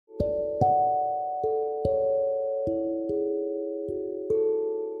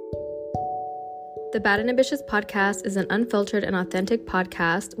The Bad and Ambitious podcast is an unfiltered and authentic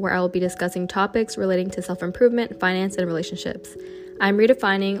podcast where I will be discussing topics relating to self-improvement, finance, and relationships. I'm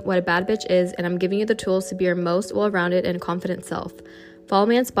redefining what a bad bitch is, and I'm giving you the tools to be your most well-rounded and confident self. Follow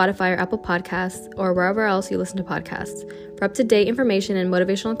me on Spotify or Apple Podcasts or wherever else you listen to podcasts. For up-to-date information and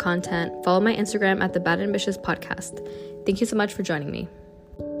motivational content, follow my Instagram at The Bad and Ambitious Podcast. Thank you so much for joining me.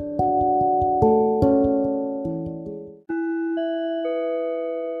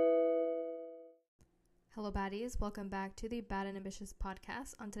 Hello baddies, welcome back to the Bad and Ambitious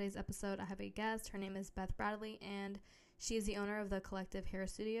podcast. On today's episode, I have a guest. Her name is Beth Bradley, and she is the owner of the Collective Hair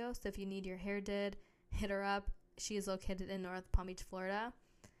Studio. So if you need your hair did, hit her up. She is located in North Palm Beach, Florida.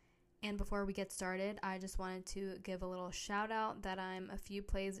 And before we get started, I just wanted to give a little shout out that I'm a few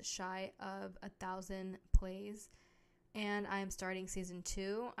plays shy of 1,000 plays, and I am starting season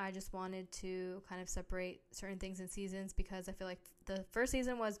 2. I just wanted to kind of separate certain things in seasons because I feel like the first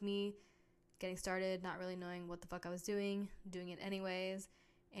season was me getting started, not really knowing what the fuck I was doing it anyways.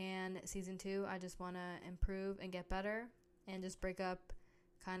 And season 2, I just want to improve and get better and just break up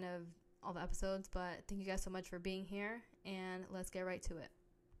kind of all the episodes. But thank you guys so much for being here, and let's get right to it.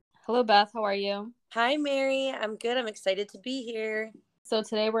 Hello, Beth. How are you? Hi, Mary. I'm good. I'm excited to be here. So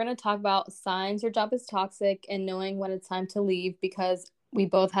today we're going to talk about signs your job is toxic and knowing when it's time to leave, because we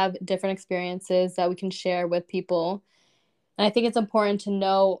both have different experiences that we can share with people. And I think it's important to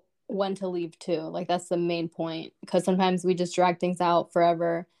know when to leave too. Like, that's the main point, because sometimes we just drag things out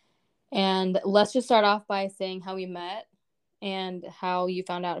forever. And let's just start off by saying how we met and how you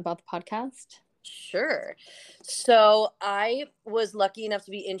found out about the podcast. Sure. So I was lucky enough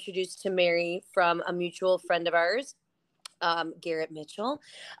to be introduced to Mary from a mutual friend of ours, Garrett Mitchell.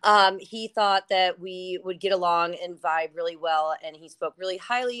 He thought that we would get along and vibe really well, and he spoke really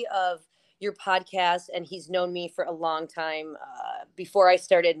highly of your podcast, and he's known me for a long time before I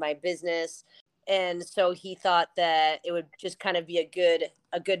started my business. And so he thought that it would just kind of be a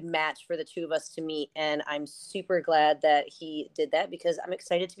good match for the two of us to meet. And I'm super glad that he did that, because I'm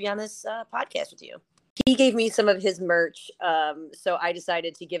excited to be on this podcast with you. He gave me some of his merch. So I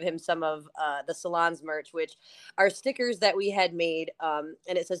decided to give him some of the salon's merch, which are stickers that we had made. And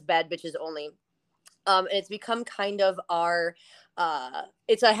it says "Bad Bitches Only." And it's become kind of our,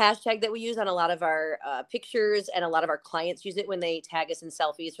 it's a hashtag that we use on a lot of our pictures, and a lot of our clients use it when they tag us in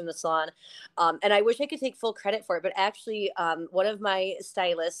selfies from the salon. And I wish I could take full credit for it, but actually one of my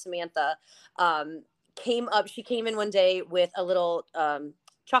stylists, Samantha, she came in one day with a little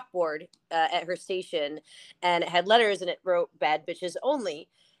chalkboard at her station, and it had letters, and it wrote "Bad Bitches Only."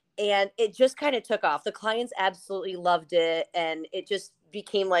 And it just kind of took off. The clients absolutely loved it, and it just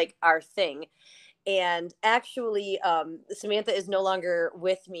became like our thing. And actually, Samantha is no longer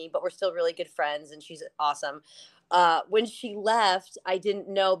with me, but we're still really good friends, and she's awesome. When she left, I didn't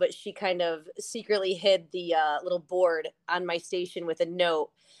know, but she kind of secretly hid the little board on my station with a note,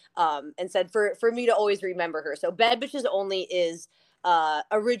 and said for me to always remember her. So "Bad Bitches Only" is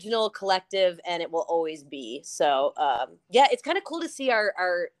original, collective, and it will always be. So yeah, it's kind of cool to see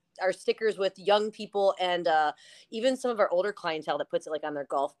our stickers with young people, and even some of our older clientele that puts it like on their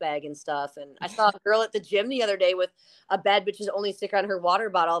golf bag and stuff. And I saw a girl at the gym the other day with a "Bad Bitches Only" sticker on her water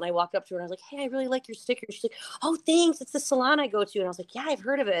bottle, and I walked up to her and I was like, "Hey, I really like your sticker." She's like, "Oh, thanks. It's the salon I go to." And I was like, "Yeah, I've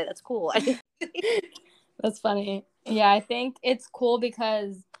heard of it. That's cool." That's funny. Yeah, I think it's cool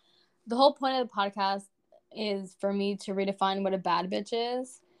because the whole point of the podcast is for me to redefine what a bad bitch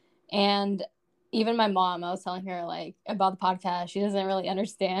is. And even my mom, I was telling her like about the podcast, she doesn't really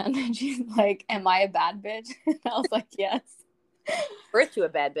understand. And she's like, "Am I a bad bitch?" And I was like, "Yes." Birth to a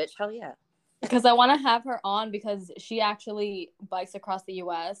bad bitch. Hell yeah. Because I want to have her on, because she actually bikes across the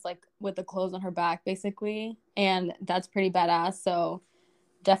US like with the clothes on her back basically, and that's pretty badass. So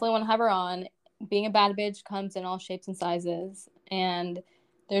definitely want to have her on. Being a bad bitch comes in all shapes and sizes, and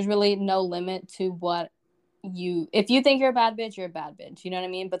there's really no limit to what if you think you're a bad bitch, you're a bad bitch, you know what I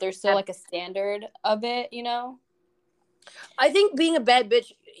mean? But there's still like a standard of it, you know? I think being a bad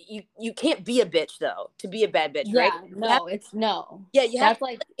bitch, you can't be a bitch though to be a bad bitch, right? Yeah, you have to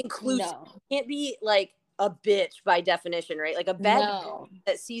like inclusive. No. You can't be like a bitch by definition, right? Like a bad bitch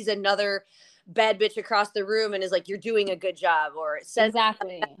that sees another bad bitch across the room and is like, "You're doing a good job," or sends a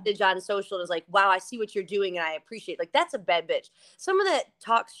message on social and is like, "Wow, I see what you're doing and I appreciate it." Like, that's a bad bitch. Someone that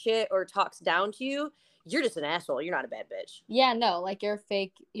talks shit or talks down to you, you're just an asshole. You're not a bad bitch. Yeah, no, like you're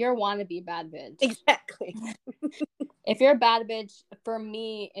fake. You're a wannabe bad bitch. Exactly. If you're a bad bitch, for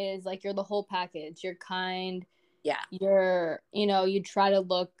me, is like you're the whole package. You're kind. Yeah. You're, you try to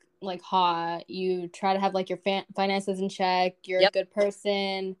look like hot. You try to have like your finances in check. You're a good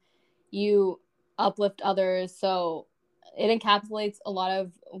person. You uplift others. So it encapsulates a lot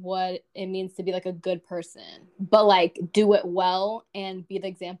of what it means to be like a good person, but like do it well and be the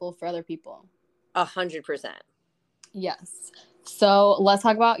example for other people. 100%. Yes. So let's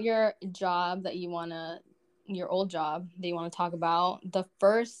talk about your job your old job that you want to talk about. The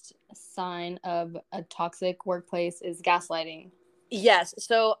first sign of a toxic workplace is gaslighting. Yes.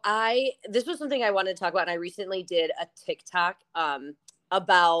 So this was something I wanted to talk about, and I recently did a TikTok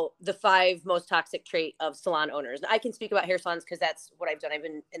about the 5 most toxic trait of salon owners. And I can speak about hair salons because that's what I've done. I've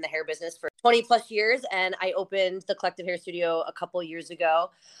been in the hair business for 20 plus years, and I opened the Collective Hair Studio a couple years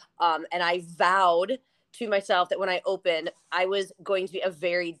ago. And I vowed to myself that when I opened, I was going to be a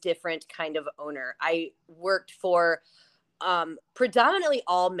very different kind of owner. I worked for predominantly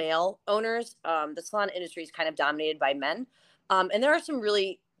all male owners. The salon industry is kind of dominated by men. And there are some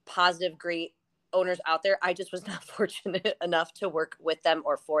really positive, great owners out there. I just was not fortunate enough to work with them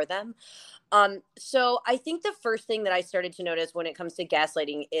or for them. So I think the first thing that I started to notice when it comes to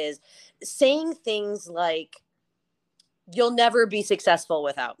gaslighting is saying things like, you'll never be successful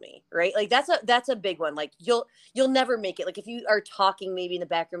without me, right? Like that's a big one. Like you'll never make it. Like if you are talking maybe in the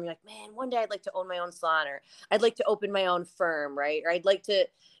back room, you're like, man, one day I'd like to own my own salon, or I'd like to open my own firm, right? Or I'd like to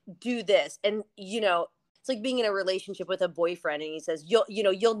do this. And it's like being in a relationship with a boyfriend and he says,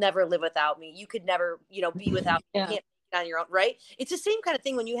 you'll never live without me. You could never, be without me. You Yeah. can't make it on your own, right? It's the same kind of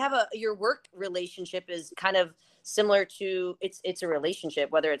thing when you have your work relationship is kind of similar to it's a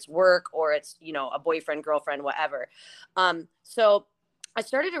relationship, whether it's work or it's a boyfriend, girlfriend, whatever. So I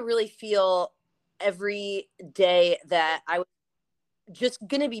started to really feel every day that I was just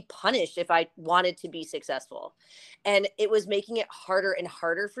gonna be punished if I wanted to be successful, and it was making it harder and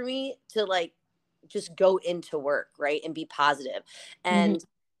harder for me to like just go into work, right, and be positive. And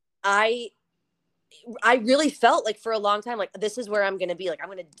Mm-hmm. I really felt like for a long time, like this is where I'm going to be. Like I'm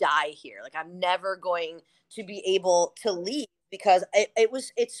going to die here. Like I'm never going to be able to leave because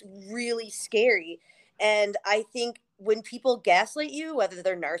it's really scary. And I think when people gaslight you, whether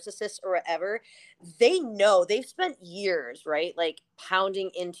they're narcissists or whatever, they know they've spent years, right? Like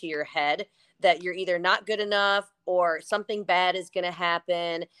pounding into your head that you're either not good enough or something bad is going to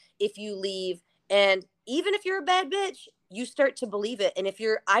happen if you leave. And even if you're a bad bitch, you start to believe it. And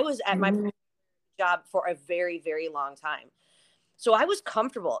I was at my job for a very, very long time. So I was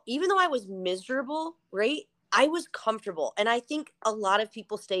comfortable, even though I was miserable, right? I was comfortable. And I think a lot of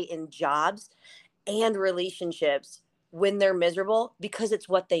people stay in jobs and relationships when they're miserable because it's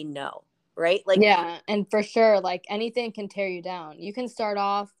what they know, right? Like, Yeah, and for sure, like anything can tear you down. You can start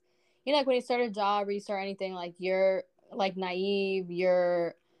off, like when you start a job or you start anything, like you're like naive,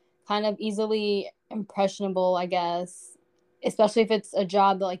 you're kind of easily impressionable, I guess, especially if it's a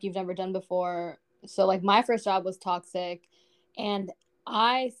job that like you've never done before. So like my first job was toxic, and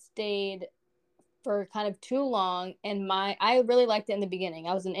I stayed for kind of too long, and I really liked it in the beginning.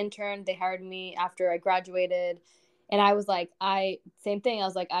 I was an intern. They hired me after I graduated, and I was like, same thing. I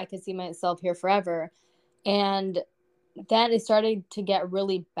was like, I could see myself here forever. And then it started to get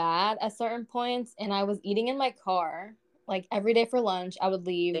really bad at certain points, and I was eating in my car like every day for lunch. I would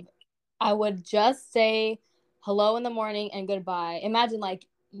leave. I would just say hello in the morning and goodbye. Imagine like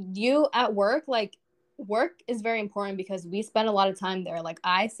you at work, like work is very important because we spend a lot of time there. Like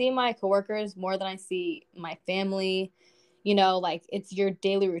I see my coworkers more than I see my family, like it's your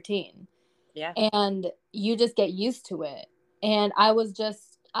daily routine. yeah, And you just get used to it. And I was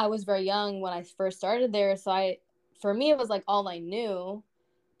very young when I first started there, so for me it was like all I knew.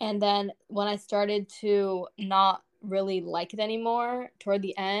 And then when I started to not really like it anymore toward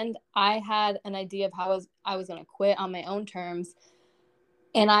the end, I had an idea of how I was going to quit on my own terms.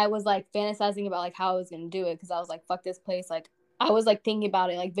 And I was like fantasizing about like how I was going to do it, because I was like, fuck this place. Like I was like thinking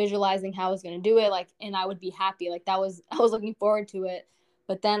about it, like visualizing how I was going to do it, like, and I would be happy. Like I was looking forward to it.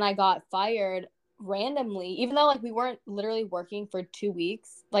 But then I got fired randomly, even though like we weren't literally working for 2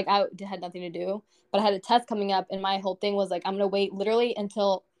 weeks. Like I had nothing to do, but I had a test coming up, and my whole thing was like, I'm going to wait literally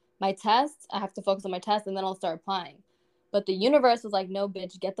until my test. I have to focus on my test, and then I'll start applying. But the universe was like, no,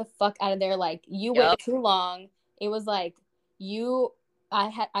 bitch, get the fuck out of there. Like you yep, waited too long. It was like you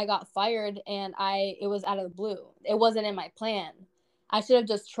I got fired, and it was out of the blue. It wasn't in my plan. I should have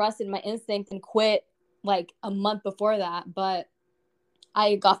just trusted my instinct and quit like a month before that. But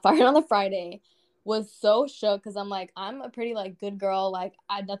I got fired on the Friday, was so shook because I'm like, I'm a pretty like good girl. Like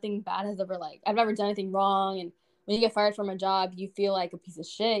nothing bad has ever like I've never done anything wrong. And when you get fired from a job, you feel like a piece of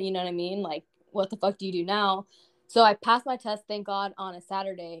shit. You know what I mean? Like, what the fuck do you do now? So I passed my test, thank God, on a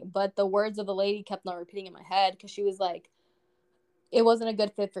Saturday. But the words of the lady kept on repeating in my head, because she was like, it wasn't a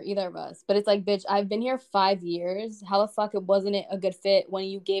good fit for either of us. But it's like, bitch, I've been here 5 years. How the fuck it wasn't a good fit when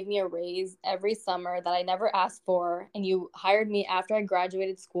you gave me a raise every summer that I never asked for, and you hired me after I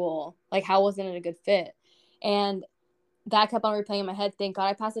graduated school? Like, how wasn't it a good fit? And that kept on replaying in my head. Thank God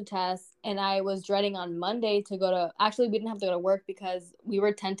I passed the test, and I was dreading on Monday to go to. Actually, we didn't have to go to work because we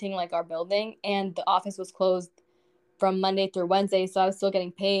were tenting like our building, and the office was closed from Monday through Wednesday, so I was still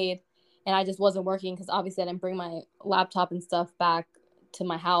getting paid, and I just wasn't working because obviously I didn't bring my laptop and stuff back to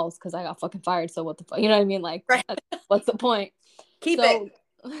my house because I got fucking fired. So what the fuck, you know what I mean? Like, Right. what's the point? Keep So,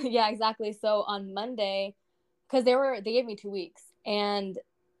 it. yeah, exactly. So on Monday, because they gave me 2 weeks, and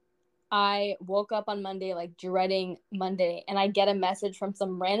I woke up on Monday like dreading Monday, and I get a message from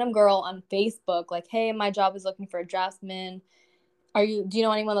some random girl on Facebook like, "Hey, my job is looking for a draftsman. Do you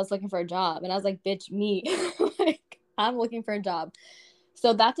know anyone that's looking for a job?" And I was like, "Bitch, me." Like, I'm looking for a job.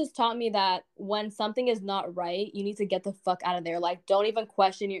 So that just taught me that when something is not right, you need to get the fuck out of there. Like, don't even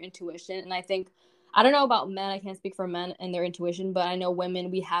question your intuition. And I think, I don't know about men, I can't speak for men and their intuition, but I know women,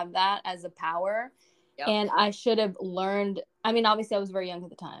 we have that as a power. Yep. And I should have learned. I mean, obviously I was very young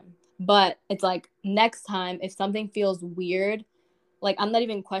at the time, but it's like, next time if something feels weird, like, I'm not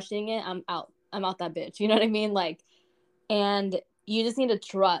even questioning it, I'm out that bitch, you know what I mean? Like, and you just need to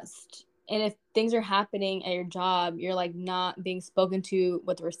trust. And if things are happening at your job, you're like not being spoken to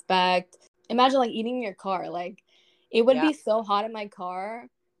with respect. Imagine like eating in your car. Like, it would be so hot in my car.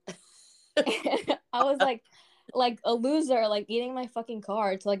 I was like a loser, like eating my fucking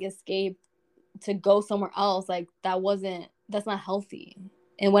car to like escape to go somewhere else. Like, that's not healthy.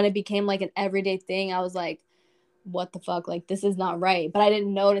 And when it became like an everyday thing, I was like, what the fuck? Like, this is not right. But I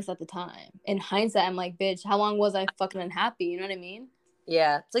didn't notice at the time. In hindsight, I'm like, bitch, how long was I fucking unhappy? You know what I mean?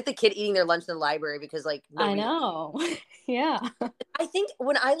 Yeah. It's like the kid eating their lunch in the library because like no I reason. know. Yeah. I think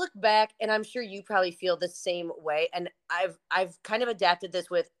when I look back, and I'm sure you probably feel the same way, and I've kind of adapted this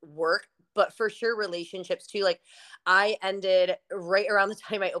with work, but for sure relationships too. Like, I ended right around the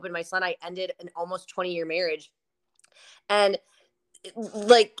time I opened my salon, I ended an almost 20-year marriage. And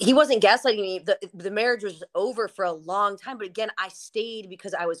like, he wasn't gaslighting me. The marriage was over for a long time, but again, I stayed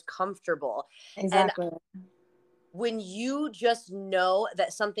because I was comfortable. And Exactly. when you just know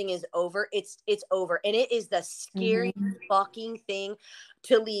that something is over, it's over. And it is the scary Mm-hmm. fucking thing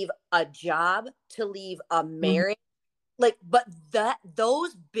to leave a job, to leave a Mm-hmm. marriage. Like, but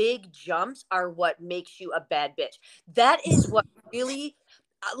those big jumps are what makes you a bad bitch. That is what really,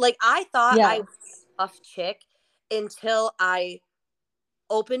 like, I thought I Yes. was a tough chick until I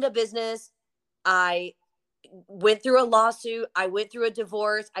opened a business. I went through a lawsuit. I went through a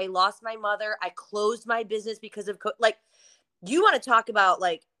divorce. I lost my mother. I closed my business because of like, you want to talk about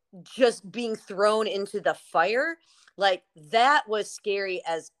like just being thrown into the fire. Like, that was scary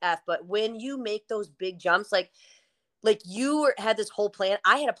as F. But when you make those big jumps, like had this whole plan.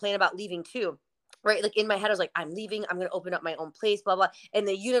 I had a plan about leaving too. Right. Like, in my head, I was like, I'm leaving. I'm going to open up my own place, blah, blah. And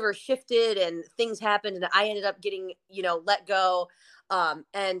the universe shifted and things happened. And I ended up getting, let go.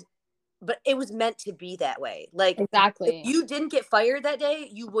 But it was meant to be that way. Like, if Exactly. you didn't get fired that day,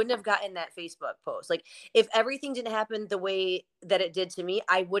 you wouldn't have gotten that Facebook post. Like, if everything didn't happen the way that it did to me,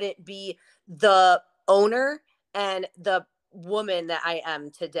 I wouldn't be the owner and the woman that I am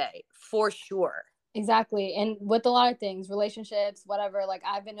today, for sure. Exactly. And with a lot of things, relationships, whatever, like,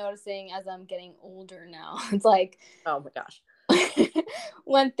 I've been noticing as I'm getting older now, it's like, Oh my gosh.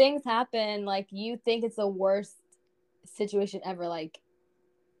 when things happen, like, you think it's the worst situation ever. Like,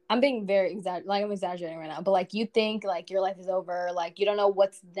 I'm being I'm exaggerating right now, but like, you think like your life is over, like, you don't know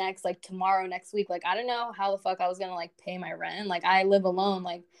what's next, like tomorrow, next week. Like, I don't know how the fuck I was gonna like pay my rent. Like, I live alone.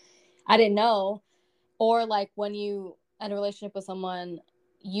 Like, I didn't know. Or like, when you in a relationship with someone,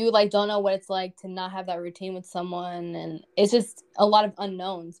 you like don't know what it's like to not have that routine with someone, and it's just a lot of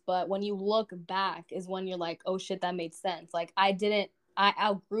unknowns. But when you look back is when you're like, oh shit, that made sense. Like, I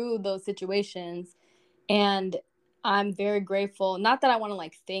outgrew those situations, and I'm very grateful. Not that I want to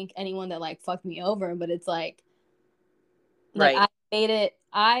like thank anyone that like fucked me over, but it's like Right. I made it.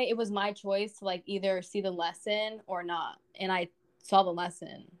 It was my choice to like either see the lesson or not, and I saw the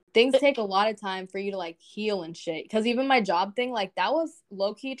lesson. Things take a lot of time for you to like heal and shit. Because even my job thing, like, that was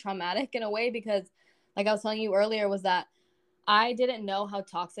low key traumatic in a way, because like I was telling you earlier, was that I didn't know how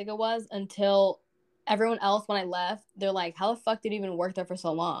toxic it was until everyone else, when I left, they're like, how the fuck did you even work there for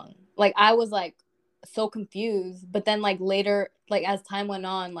so long? Like, I was like so confused. But then like later, like as time went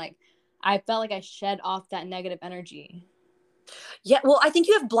on, like, I felt like I shed off that negative energy. Yeah, well, I think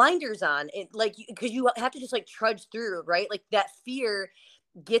you have blinders on, like, because you have to just like trudge through, right? Like, that fear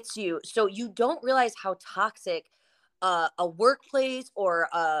gets you, so you don't realize how toxic a workplace or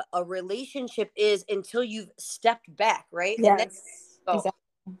a relationship is until you've stepped back, right? And then Yes, go, exactly.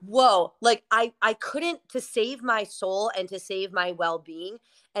 whoa, like I couldn't, to save my soul and to save my well-being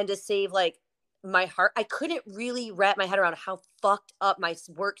and to save like my heart, I couldn't really wrap my head around how fucked up my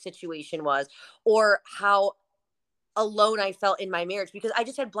work situation was, or how alone I felt in my marriage, because I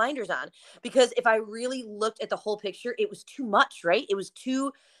just had blinders on. Because if I really looked at the whole picture, it was too much, right? It was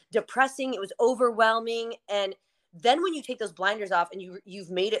too depressing, it was overwhelming. And then when you take those blinders off and you've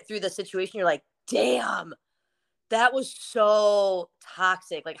made it through the situation, you're like, damn, that was so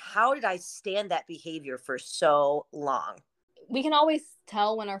toxic. Like, how did I stand that behavior for so long? We can always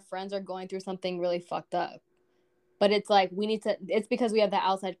tell when our friends are going through something really fucked up. But it's like it's because we have the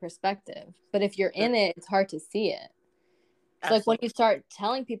outside perspective. But if you're in it, it's hard to see it. So like when Absolutely. you start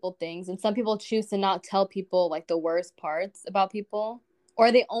telling people things, and some people choose to not tell people like the worst parts about people,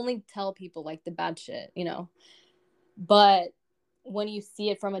 or they only tell people like the bad shit, you know. But when you see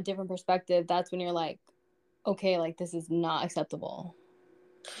it from a different perspective, that's when you're like, okay, like this is not acceptable.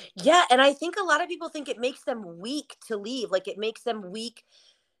 Yeah. And I think a lot of people think it makes them weak to leave. Like, it makes them weak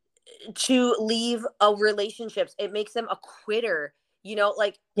to leave a relationships. It makes them a quitter,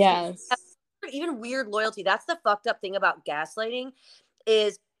 like Yes. even weird loyalty. That's the fucked up thing about gaslighting,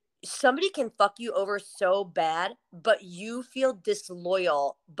 is somebody can fuck you over so bad, but you feel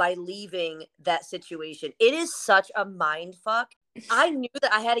disloyal by leaving that situation. It is such a mind fuck. I knew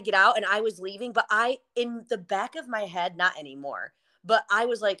that I had to get out and I was leaving, but in the back of my head, not anymore. But I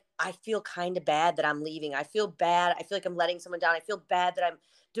was like, I feel kind of bad that I'm leaving. I feel bad. I feel like I'm letting someone down. I feel bad that I'm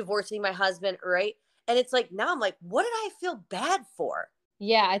divorcing my husband, right? And it's like, now I'm like, what did I feel bad for?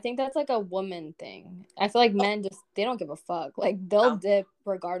 Yeah, I think that's like a woman thing. I feel like men just they don't give a fuck. Like they'll No. dip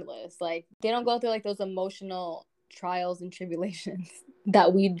regardless. Like they don't go through like those emotional trials and tribulations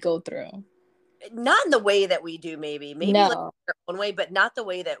that we'd go through. Not in the way that we do, maybe like No. our own way, but not the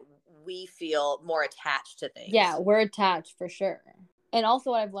way that we feel more attached to Yeah, things. we're attached for sure. And also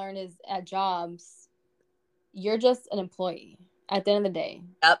what I've learned is at jobs, you're just an employee at the end of the day.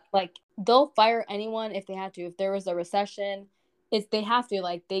 Yep. Like they'll fire anyone if they have to. If there was a recession, it's they have to.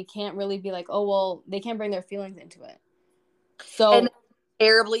 Like they can't really be like, oh well, they can't bring their feelings into it. And So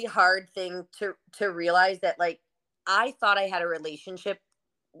terribly hard thing to realize that, like, I thought I had a relationship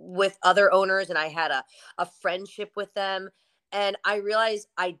with other owners and I had a friendship with them, and I realized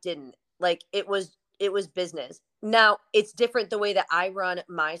I didn't. Like, it was business. Now, it's different the way that I run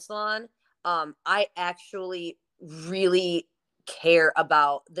my salon. I actually really care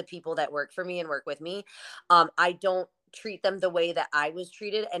about the people that work for me and work with me. I don't treat them the way that I was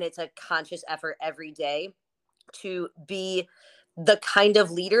treated, and it's a conscious effort every day to be the kind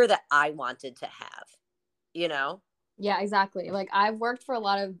of leader that I wanted to have, you know? yeah, exactly. Like I've worked for a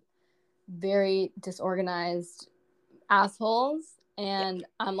lot of very disorganized assholes, Yeah. and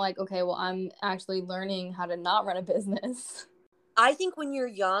I'm like, okay, well, I'm actually learning how to not run a business. I think when you're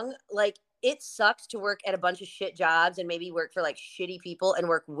young, like, it sucks to work at a bunch of shit jobs and maybe work for like shitty people and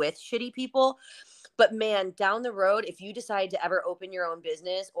work with shitty people. But man, down the road, if you decide to ever open your own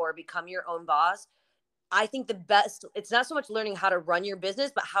business or become your own boss, I think the best, it's not so much learning how to run your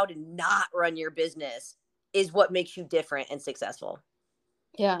business, but how to not run your business is what makes you different and successful.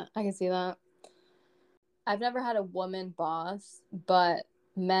 Yeah, I can see that. I've never had a woman boss, but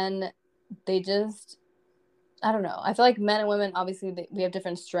men, they just, I don't know. I feel like men and women, obviously, we have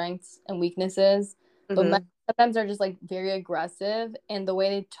different strengths and weaknesses, but men Hmm. sometimes are just like very aggressive, and the way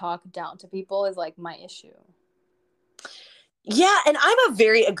they talk down to people is like my issue. Yeah, and I'm a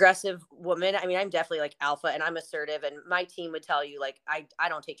very aggressive woman. I mean, I'm definitely like alpha and I'm assertive, and my team would tell you like I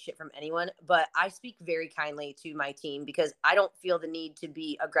don't take shit from anyone, but I speak very kindly to my team because I don't feel the need to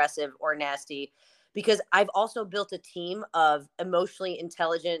be aggressive or nasty, because I've also built a team of emotionally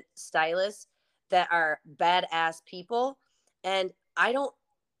intelligent stylists that are badass people, and I don't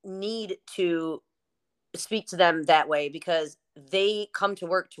need to speak to them that way because they come to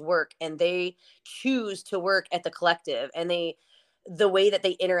work and they choose to work at the collective, and the way that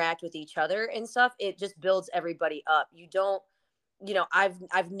they interact with each other and stuff, it just builds everybody up. You don't,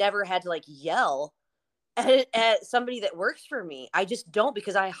 I've never had to like yell at somebody that works for me. I just don't,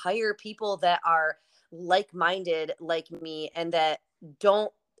 because I hire people that are like-minded like me, and that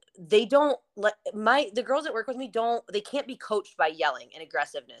don't they don't let the girls that work with me, don't they can't be coached by yelling and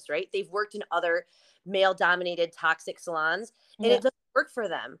aggressiveness, right? They've worked in other male dominated toxic salons, and Yeah. it doesn't work for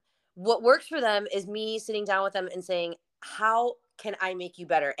them. What works for them is me sitting down with them and saying, how can I make you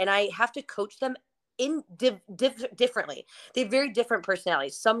better? And I have to coach them differently. They have very different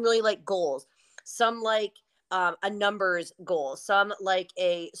personalities. Some really like goals, some like a numbers goal, some like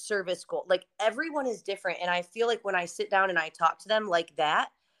a service goal. Like everyone is different. And I feel like when I sit down and I talk to them like that,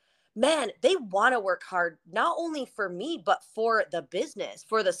 man, they want to work hard, not only for me, but for the business,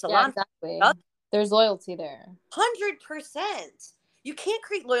 for the Yeah, salon. exactly. There's loyalty there. 100%. You can't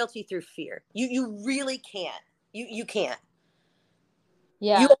create loyalty through fear. You really can't. You can't.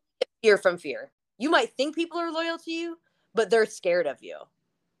 Yeah. You only get fear from fear. You might think people are loyal to you, but they're scared of you.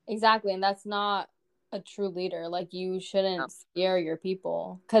 Exactly. And that's not a true leader. Like, you No. shouldn't scare your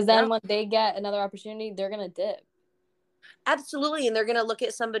people, because then No. when they get another opportunity, they're going to dip. Absolutely. And they're going to look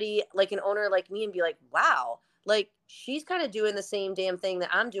at somebody like an owner like me and be like, wow, like she's kind of doing the same damn thing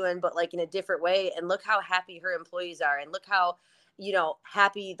that I'm doing, but like in a different way. And look how happy her employees are. And look how,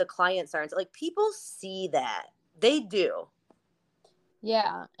 happy the clients are. And so, like, people see that. They do.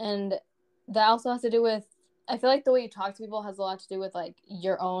 Yeah. And that also has to do with, I feel like the way you talk to people has a lot to do with like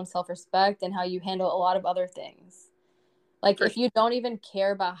your own self-respect and how you handle a lot of other things. Like, For if you don't even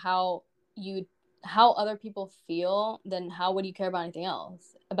care about how other people feel, then how would you care about anything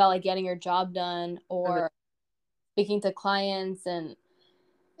else? About like getting your job done sure. or speaking to clients. And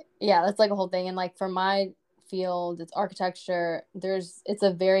yeah, that's like a whole thing. And like for my field, it's architecture. It's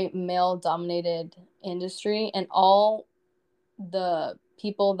a very male dominated industry, and all the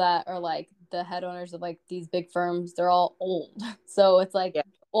people that are like the head owners of like these big firms, they're all old. So it's like Yeah.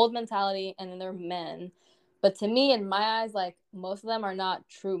 old mentality, and then they're men. But to me, in my eyes, like most of them are not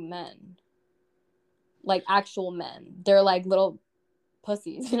true men, like actual men. They're like little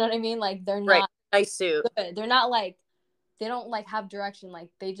pussies. You know what I mean? Like they're Right. not Nice suit. good. They're not like, they don't like have direction. Like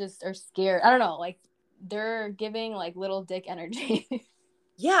they just are scared. I don't know. Like they're giving like little dick energy.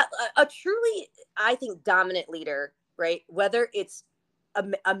 Yeah. A truly, I think, dominant leader, right? Whether it's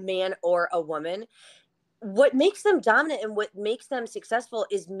a man or a woman, what makes them dominant and what makes them successful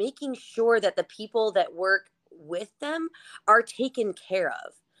is making sure that the people that work with them are taken care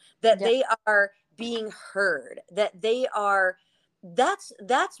of, that Yeah. they are being heard, that they are, that's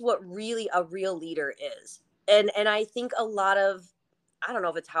what really a real leader is. And I think a lot of, I don't know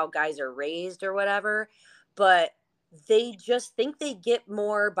if it's how guys are raised or whatever, but they just think they get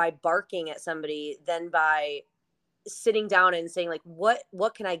more by barking at somebody than by sitting down and saying, like, what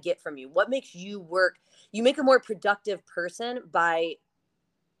can I get from you? What makes you work? You make a more productive person by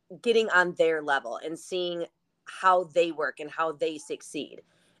getting on their level and seeing how they work and how they succeed.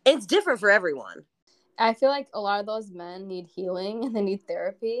 And it's different for everyone. I feel like a lot of those men need healing and they need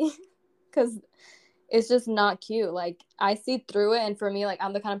therapy because it's just not cute. Like I see through it, and for me, like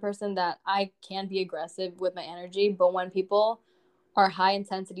I'm the kind of person that I can be aggressive with my energy, but when people are high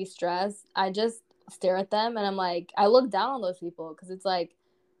intensity stress, I just stare at them and I'm like, I look down on those people because it's like,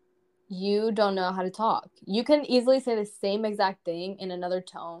 you don't know how to talk. You can easily say the same exact thing in another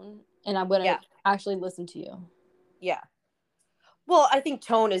tone, and I'm gonna Yeah. actually listen to you. Yeah. Well, I think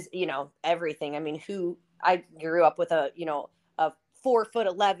tone is, everything. I mean, I grew up with a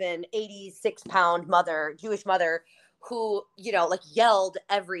 4'11", 86-pound mother, Jewish mother who, like yelled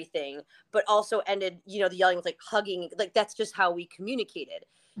everything, but also ended, the yelling with like hugging. Like, that's just how we communicated,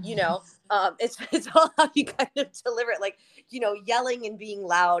 you know? It's all how you kind of deliver it. Like, yelling and being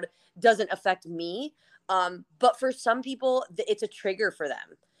loud doesn't affect me. But for some people, it's a trigger for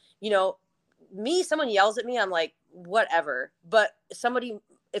them. Someone yells at me, I'm like, whatever. But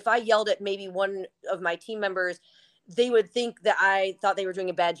if I yelled at maybe one of my team members, they would think that I thought they were doing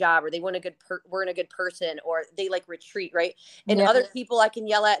a bad job, or they weren't a good person, or they like retreat, right? And Yeah. other people I can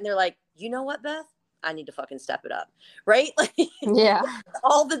yell at and they're like, you know what, Beth? I need to fucking step it up, right? Like, Yeah.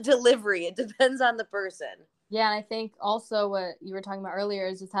 all the delivery, it depends on the person. Yeah, and I think also what you were talking about earlier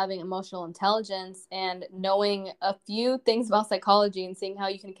is just having emotional intelligence and knowing a few things about psychology and seeing how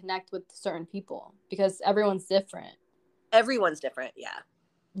you can connect with certain people, because everyone's different. Everyone's different. Yeah.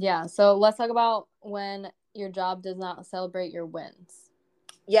 Yeah, so let's talk about when your job does not celebrate your wins.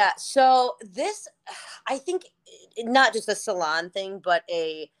 Yeah. So this, I think, not just a salon thing, but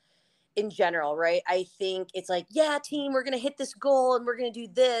in general, right? I think it's like, yeah, team, we're going to hit this goal and we're going to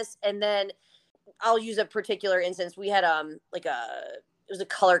do this. And then I'll use a particular instance. We had it was a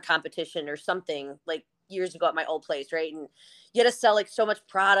color competition or something like years ago at my old place, right? And you had to sell like so much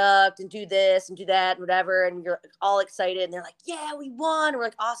product and do this and do that and whatever, and you're all excited and they're like, yeah, we won. And we're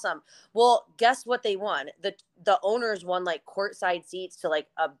like, awesome. Well, guess what they won? The owners won like courtside seats to like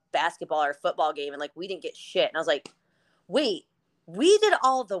a basketball or football game, and like we didn't get shit. And I was like, wait, we did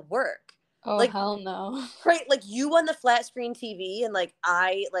all the work. Oh, Like, hell no. right, like you won the flat screen TV, and like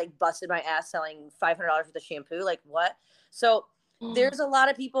I like busted my ass selling $500 worth of shampoo. Like, what? So there's a lot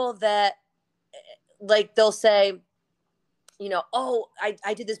of people that like they'll say, oh,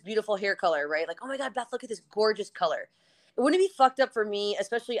 I did this beautiful hair color, right? Like, oh my God, Beth, look at this gorgeous color. Wouldn't it be fucked up for me,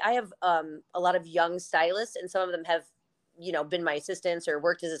 especially I have a lot of young stylists, and some of them have, been my assistants or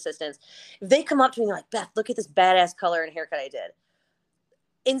worked as assistants. If they come up to me and they're like, Beth, look at this badass color and haircut I did.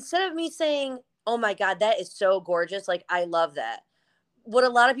 Instead of me saying, oh my God, that is so gorgeous, like, I love that. What a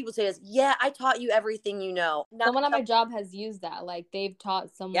lot of people say is, yeah, I taught you everything you know. Someone at my job has used that. Like, they've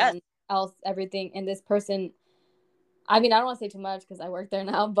taught someone Yes. else everything. And this person, I mean, I don't want to say too much because I work there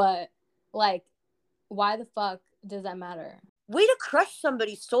now, but like, why the fuck does that matter? Way to crush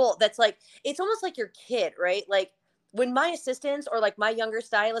somebody's soul. That's like, it's almost like your kid, right? Like, when my assistants or like my younger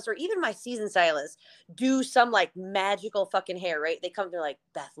stylists or even my seasoned stylists do some like magical fucking hair, right? They come, they're like,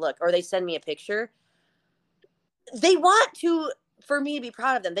 Beth, look, or they send me a picture. They want to, for me to be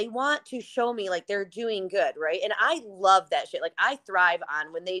proud of them. They want to show me like they're doing good, right? And I love that shit. Like, I thrive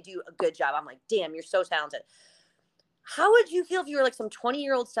on when they do a good job. I'm like, damn, you're so talented. How would you feel if you were like some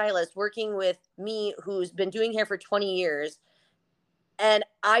 20-year-old stylist working with me who's been doing hair for 20 years and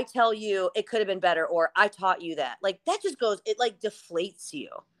I tell you it could have been better, or I taught you that? Like, that just goes, it like deflates you,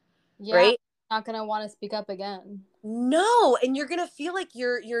 Yeah, right? not gonna want to speak up again. No, and you're gonna feel like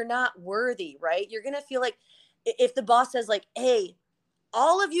you're not worthy, right? You're gonna feel like if the boss says like, hey,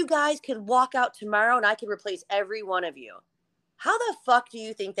 all of you guys could walk out tomorrow and I could replace every one of you. How the fuck do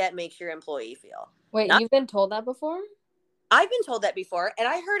you think that makes your employee feel? Wait, you've been told that before? I've been told that before, and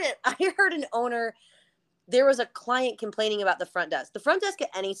I heard it. I heard an owner, there was a client complaining about the front desk. The front desk at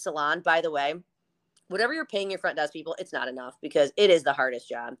any salon, by the way, whatever you're paying your front desk people, it's not enough because it is the hardest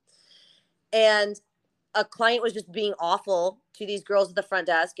job. And a client was just being awful to these girls at the front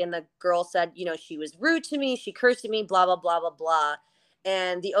desk. And the girl said, she was rude to me. She cursed at me, blah, blah, blah, blah, blah.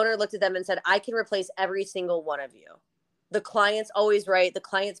 And the owner looked at them and said, I can replace every single one of you. The client's always right. The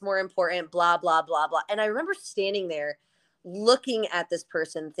client's more important, blah, blah, blah, blah. And I remember standing there looking at this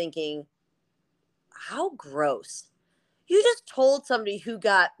person thinking, how gross. You just told somebody who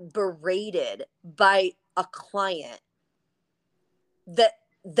got berated by a client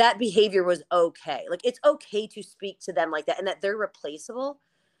that behavior was okay. Like, it's okay to speak to them like that and that they're replaceable.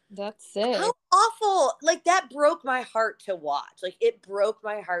 That's it. How awful. Like, that broke my heart to watch. Like, it broke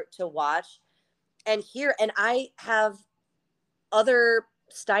my heart to watch and hear. And I have other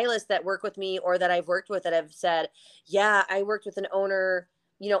stylists that work with me or that I've worked with that have said, yeah, I worked with an owner,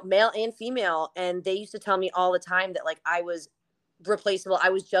 male and female. And they used to tell me all the time that like I was replaceable. I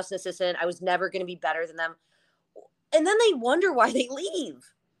was just an assistant. I was never going to be better than them. And then they wonder why they leave.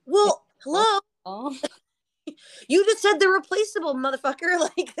 Well, hello. Oh. You just said they're replaceable, motherfucker.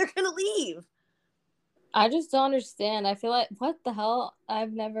 Like, they're going to leave. I just don't understand. I feel like, what the hell?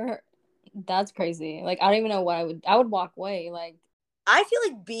 That's crazy. Like, I don't even know what I would walk away. Like, I feel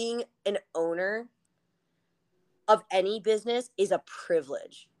like being an owner of any business is a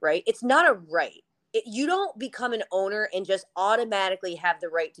privilege, right? It's not a right. You don't become an owner and just automatically have the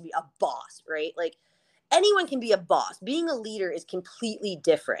right to be a boss, right? Like, anyone can be a boss. Being a leader is completely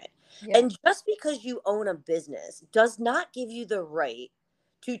different. Yeah. And just because you own a business does not give you the right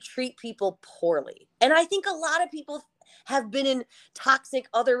to treat people poorly. And I think a lot of people have been in toxic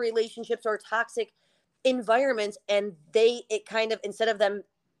other relationships or toxic environments, and it kind of, instead of them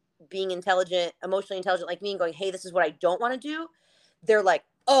being intelligent, emotionally intelligent like me and going, hey, this is what I don't want to do, they're like,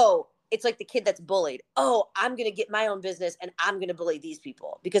 oh, it's like the kid that's bullied. Oh, I'm going to get my own business and I'm going to bully these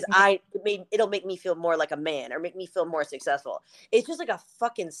people because it'll make me feel more like a man or make me feel more successful. It's just like a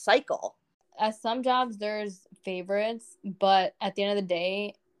fucking cycle. At some jobs, there's favorites, but at the end of the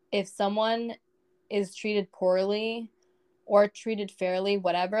day, if someone is treated poorly or treated fairly,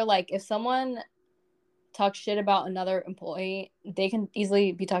 whatever, like if someone talks shit about another employee, they can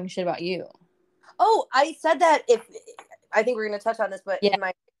easily be talking shit about you. Oh, I said that I think we're going to touch on this, but in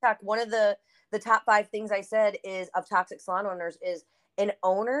my TikTok, one of the top 5 things I said is of toxic salon owners is an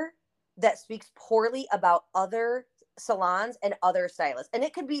owner that speaks poorly about other salons and other stylists. And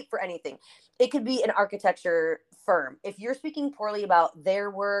it could be for anything. It could be an architecture firm. If you're speaking poorly about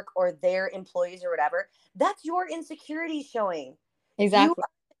their work or their employees or whatever, that's your insecurity showing. Exactly.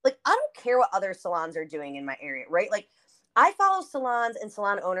 Like, I don't care what other salons are doing in my area, right? Like, I follow salons and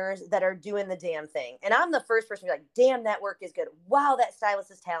salon owners that are doing the damn thing. And I'm the first person to be like, damn, that work is good. Wow, that stylist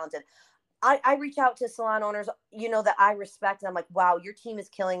is talented. I reach out to salon owners, that I respect. And I'm like, wow, your team is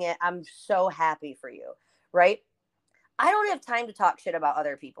killing it. I'm so happy for you. Right. I don't have time to talk shit about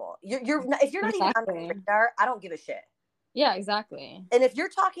other people. If you're not even on the radar, I don't give a shit. Yeah, exactly. And if you're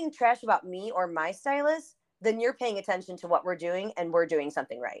talking trash about me or my stylist, then you're paying attention to what we're doing and we're doing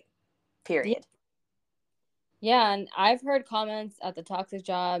something right. Period. Yeah, and I've heard comments at the toxic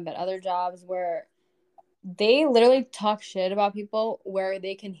job, at other jobs where they literally talk shit about people where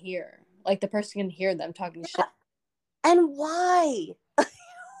they can hear. Like, the person can hear them talking shit. And why?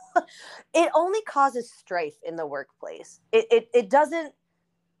 It only causes strife in the workplace. It doesn't,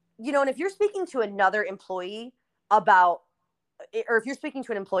 and if you're speaking to another employee about, or if you're speaking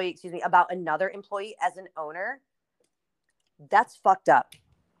to an employee, excuse me, about another employee as an owner, that's fucked up.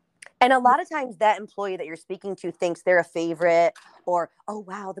 And a lot of times that employee that you're speaking to thinks they're a favorite, or, oh,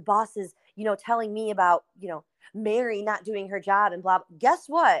 wow, the boss is, telling me about, Mary not doing her job and blah, blah. Guess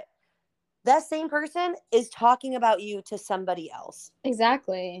what? That same person is talking about you to somebody else.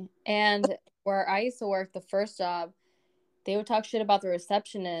 Exactly. And where I used to work, the first job, they would talk shit about the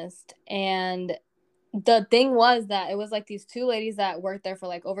receptionist. And the thing was that it was like these two ladies that worked there for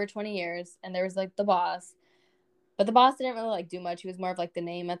like over 20 years. And there was like the boss. But the boss didn't really like do much. He was more of like the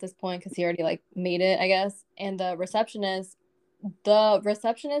name at this point because he already like made it, I guess. And the receptionist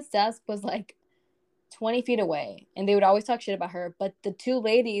desk was like 20 feet away. And they would always talk shit about her. But the two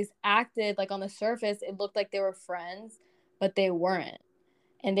ladies acted like on the surface, it looked like they were friends, but they weren't.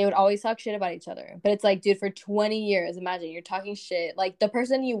 And they would always talk shit about each other. But it's like, dude, for 20 years, imagine you're talking shit. Like, the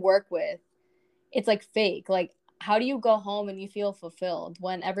person you work with, it's like fake. Like, how do you go home and you feel fulfilled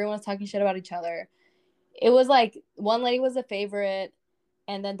when everyone's talking shit about each other? It was like one lady was a favorite,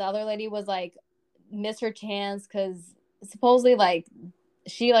 and then the other lady was like missed her chance because supposedly like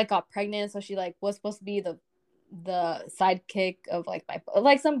she like got pregnant, so she like was supposed to be the sidekick of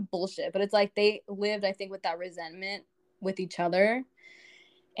like some bullshit. But it's like they lived, I think, with that resentment with each other.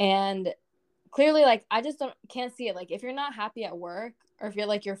 And clearly, like, I just can't see it. Like, if you're not happy at work, or if you're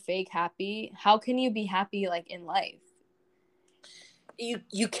like you're fake happy, how can you be happy like in life?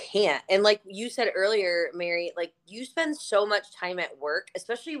 You can't. And like you said earlier, Mary, like, you spend so much time at work,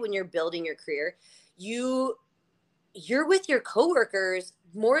 especially when you're building your career. You're with your coworkers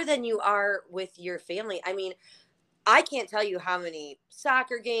more than you are with your family. I mean, I can't tell you how many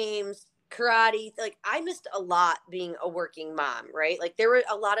soccer games, karate, like, I missed a lot being a working mom, right? Like, there were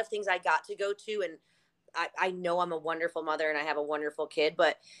a lot of things I got to go to, and I know I'm a wonderful mother and I have a wonderful kid,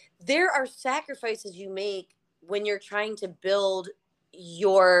 but there are sacrifices you make when you're trying to build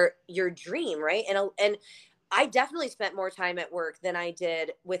your dream, right? And I definitely spent more time at work than I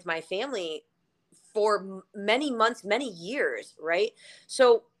did with my family for many months, many years, right?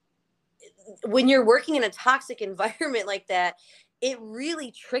 So when you're working in a toxic environment like that, it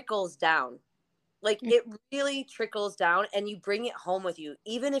really trickles down. Like, it really trickles down, and you bring it home with you,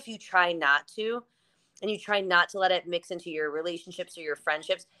 even if you try not to, and you try not to let it mix into your relationships or your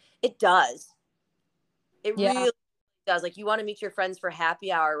friendships. It does. It Yeah. really does. Like, you want to meet your friends for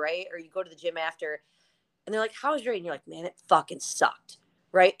happy hour, right? Or you go to the gym after, and they're like, "How was your day?" And you're like, "Man, it fucking sucked."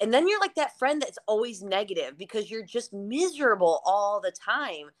 Right? And then you're like that friend that's always negative because you're just miserable all the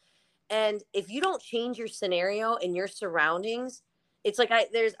time. And if you don't change your scenario and your surroundings, it's like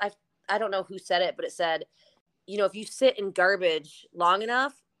I don't know who said it, but it said, if you sit in garbage long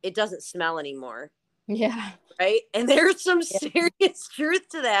enough, it doesn't smell anymore. Yeah. Right? And there's some Yeah. serious truth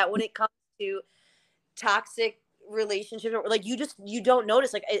to that when it comes to toxic relationships. Like, you don't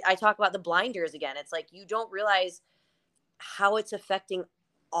notice. Like, I talk about the blinders again. It's like you don't realize how it's affecting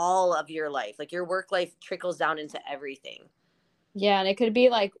all of your life. Like, your work life trickles down into everything. Yeah, and it could be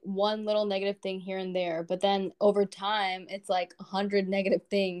like one little negative thing here and there, but then over time, it's like 100 negative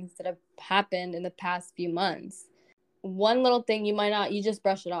things that have happened in the past few months. One little thing you might not, you just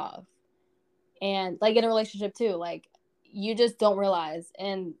brush it off. And like in a relationship too, like you just don't realize.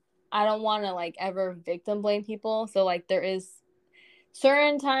 And I don't want to like ever victim blame people. So like there is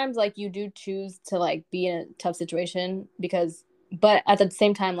certain times like you do choose to like be in a tough situation but at the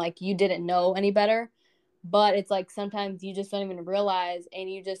same time like you didn't know any better. But it's like sometimes you just don't even realize and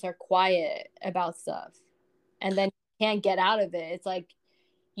you just are quiet about stuff and then you can't get out of it. It's like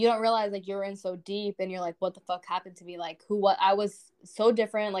you don't realize like you're in so deep and you're like, what the fuck happened to me? Like what I was so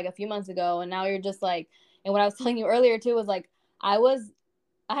different like a few months ago, and now you're just like, and what I was telling you earlier too was like I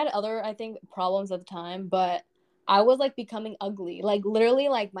had other, I think, problems at the time, but I was like becoming ugly. Like literally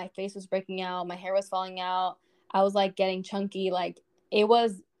like my face was breaking out, my hair was falling out, I was like getting chunky, like it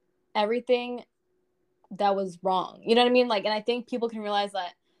was everything that was wrong. You know what I mean? Like, and I think people can realize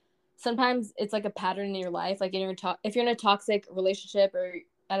that sometimes it's like a pattern in your life. Like if you're in a toxic relationship or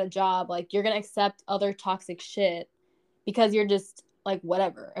at a job, like you're gonna accept other toxic shit because you're just like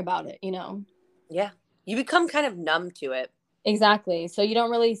whatever about it, you know? Yeah. You become kind of numb to it. Exactly. So you don't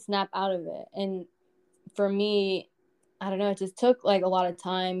really snap out of it. And for me, I don't know, it just took like a lot of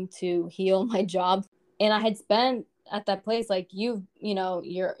time to heal my job. And I had spent at that place, like you know,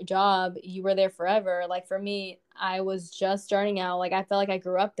 your job, you were there forever. Like for me, I was just starting out. Like I felt like I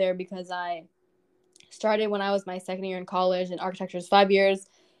grew up there because I started when I was my second year in college, and architecture is 5 years,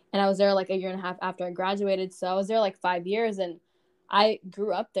 and I was there like a year and a half after I graduated. So I was there like 5 years, and I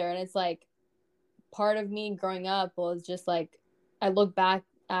grew up there. And it's like part of me growing up was just like, I look back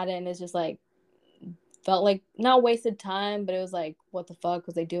at it and it's just like, felt like not wasted time, but it was like, what the fuck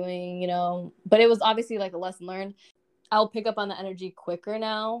was I doing, you know? But it was obviously like a lesson learned. I'll pick up on the energy quicker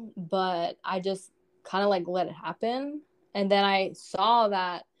now, but I just kind of like let it happen. And then I saw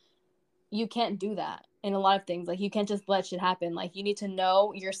that you can't do that in a lot of things. Like, you can't just let shit happen. Like, you need to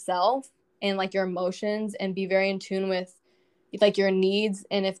know yourself and like your emotions and be very in tune with like your needs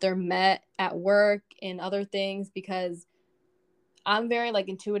and if they're met at work and other things, because I'm very like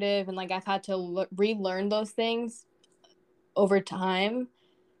intuitive, and like I've had to relearn those things over time,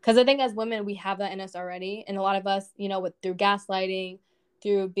 because I think as women we have that in us already, and a lot of us, you know, with through gaslighting,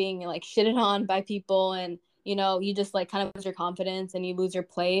 through being like shitted on by people, and you know, you just like kind of lose your confidence and you lose your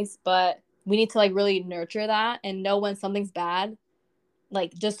place. But we need to like really nurture that and know when something's bad,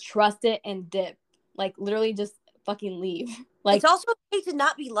 like just trust it and dip, like literally just fucking leave. Like, it's also okay to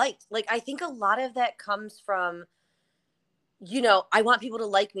not be liked. Like, I think a lot of that comes from, you know, I want people to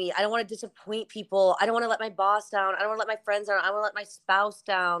like me. I don't want to disappoint people. I don't want to let my boss down. I don't want to let my friends down. I don't want to let my spouse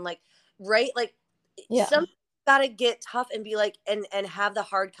down. Like, right? Like, yeah, some gotta get tough and be like, and have the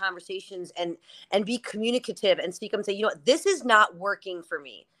hard conversations and be communicative and speak up and say, you know what, this is not working for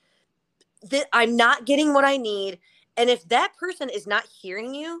me. I'm not getting what I need. And if that person is not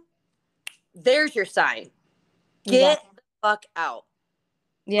hearing you, there's your sign. Get exactly. the fuck out.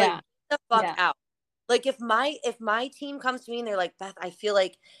 Like, Yeah, get the fuck yeah, out. Like, if my team comes to me and they're like, Beth, I feel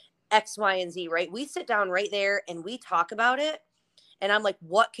like X, Y, and Z, right? We sit down right there and we talk about it. And I'm like,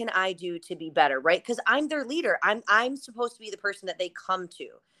 what can I do to be better, right? Because I'm their leader. I'm supposed to be the person that they come to,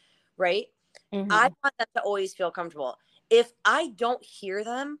 right? I mm-hmm. want them to always feel comfortable. If I don't hear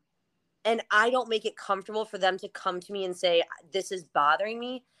them and I don't make it comfortable for them to come to me and say, this is bothering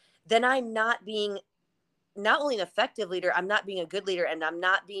me, then I'm not being not only an effective leader, I'm not being a good leader, and I'm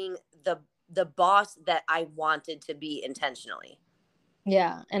not being the boss that I wanted to be intentionally.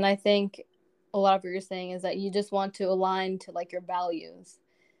 Yeah, and I think a lot of what you're saying is that you just want to align to like your values.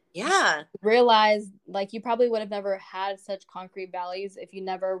 Yeah. Realize like you probably would have never had such concrete values if you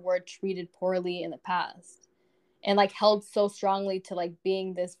never were treated poorly in the past, and like held so strongly to like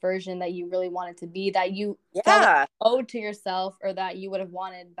being this version that you really wanted to be, that you felt like Yeah. owed to yourself, or that you would have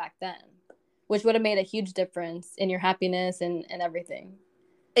wanted back then, which would have made a huge difference in your happiness and everything.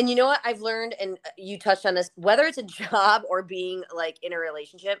 And you know what I've learned, and you touched on this, whether it's a job or being like in a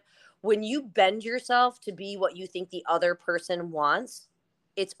relationship, when you bend yourself to be what you think the other person wants,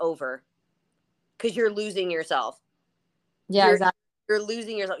 it's over, because you're losing yourself. Yeah, You're exactly. you're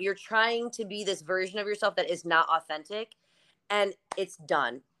losing yourself. You're trying to be this version of yourself that is not authentic, and it's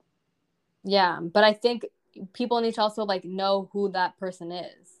done. Yeah, but I think people need to also like know who that person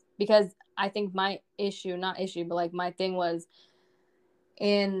is, because I think my issue, not issue, but like my thing was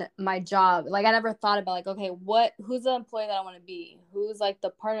in my job. Like, I never thought about like, okay, who's the employee that I want to be? Who's like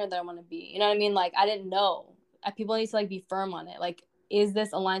the partner that I want to be? You know what I mean? Like, I didn't know. People need to like be firm on it. Like, is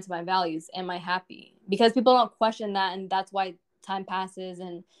this aligned to my values? Am I happy? Because people don't question that, and that's why time passes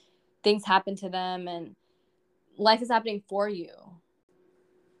and things happen to them, and life is happening for you.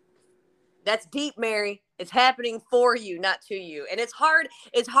 That's deep, Mary. It's happening for you, not to you. And it's hard.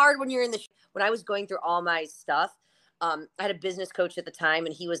 It's hard when you're in the when I was going through all my stuff. I had a business coach at the time,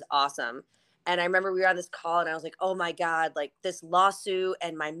 and he was awesome. And I remember we were on this call, and I was like, "Oh my god, like this lawsuit,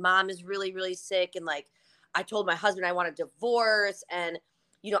 and my mom is really, really sick, and like I told my husband I want a divorce, and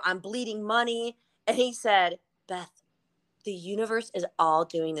you know I'm bleeding money." And he said, "Beth, the universe is all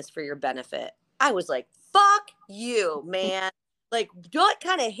doing this for your benefit." I was like, "Fuck you, man." Like, what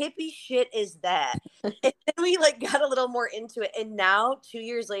kind of hippie shit is that? And then we like got a little more into it. And now 2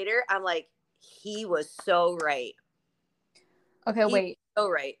 years later, I'm like, he was so right. Okay, He was wait. so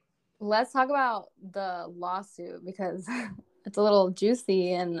right. Let's talk about the lawsuit, because it's a little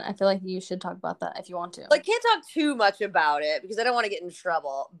juicy, and I feel like you should talk about that if you want to. Like, can't talk too much about it because I don't want to get in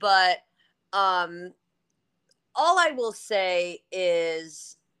trouble. But all I will say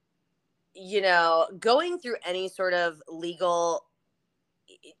is, you know, going through any sort of legal,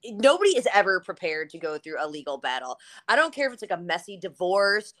 nobody is ever prepared to go through a legal battle. I don't care if it's like a messy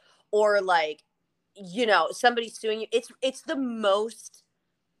divorce or like, you know, somebody suing you. It's the most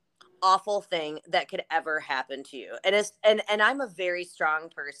awful thing that could ever happen to you. And and I'm a very strong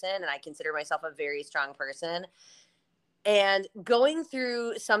person, and I consider myself a very strong person. And going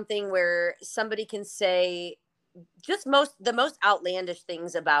through something where somebody can say just the most outlandish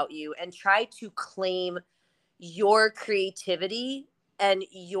things about you and try to claim your creativity and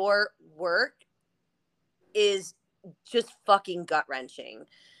your work is just fucking gut wrenching.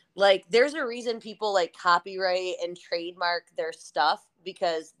 Like, there's a reason people like copyright and trademark their stuff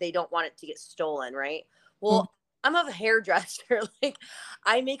because they don't want it to get stolen, right? Well, I'm a hairdresser. Like,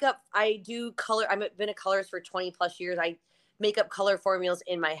 I do color. I've been a colorist for 20 plus years. I make up color formulas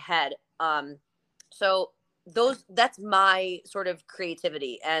in my head. So that's my sort of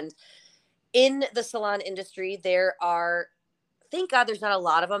creativity. And in the salon industry, there are, thank God there's not a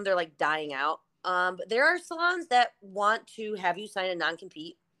lot of them. They're like dying out. But there are salons that want to have you sign a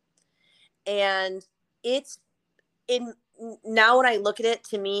non-compete. And it's in now when I look at it,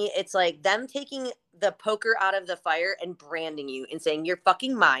 to me, it's like them taking the poker out of the fire and branding you and saying, you're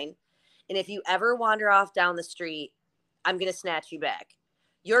fucking mine. And if you ever wander off down the street, I'm going to snatch you back.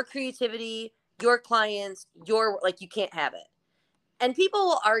 Your creativity, your clients, you can't have it. And people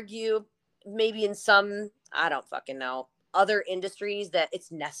will argue, maybe in some, I don't fucking know, other industries, that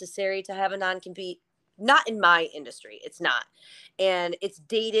it's necessary to have a non-compete. Not in my industry. It's not. And it's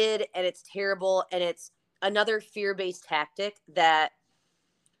dated and it's terrible. And it's another fear-based tactic that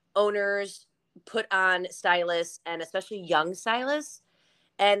owners put on stylists, and especially young stylists.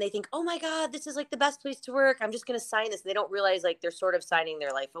 And they think, oh my God, this is like the best place to work. I'm just going to sign this. They don't realize like they're sort of signing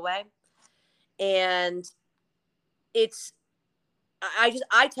their life away. And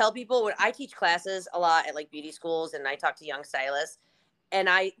I tell people, when I teach classes a lot at like beauty schools and I talk to young stylists, and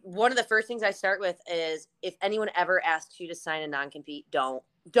one of the first things I start with is, if anyone ever asks you to sign a non-compete, don't,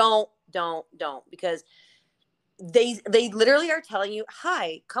 because they literally are telling you,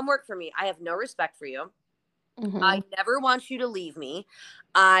 hi, come work for me. I have no respect for you. I never want you to leave me.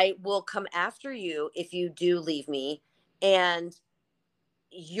 I will come after you if you do leave me. And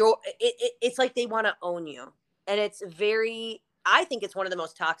it's like they want to own you. And I think it's one of the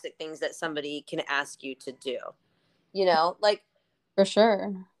most toxic things that somebody can ask you to do, like, For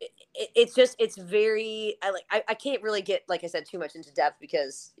sure. It's very, I can't really get, like I said, too much into depth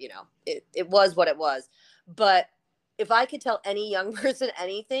because, it was what it was. But if I could tell any young person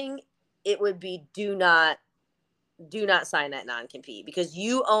anything, it would be, do not sign that non-compete, because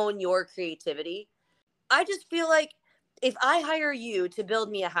you own your creativity. I just feel like, if I hire you to build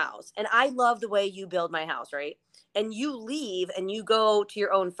me a house and I love the way you build my house, right? And you leave and you go to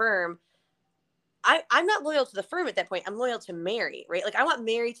your own firm, I'm not loyal to the firm at that point. I'm loyal to Mary, right? Like, I want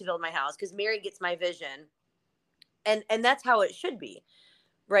Mary to build my house because Mary gets my vision. And that's how it should be,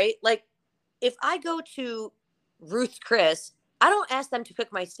 right? Like, if I go to Ruth's Chris, I don't ask them to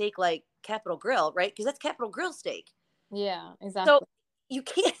cook my steak like Capital Grill, right? Because that's Capital Grill steak. Yeah, exactly. So you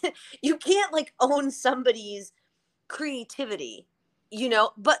can't like own somebody's creativity,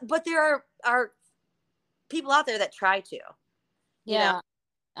 but there are people out there that try to, Yeah.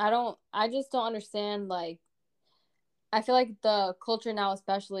 I just don't understand, like, I feel like the culture now,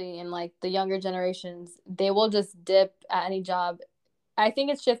 especially in like the younger generations, they will just dip at any job. I think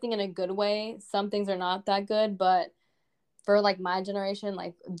it's shifting in a good way. Some things are not that good, but for like my generation,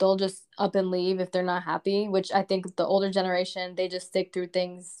 like, they'll just up and leave if they're not happy, which I think the older generation, they just stick through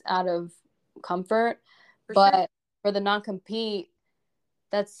things out of comfort. But sure. for the non-compete,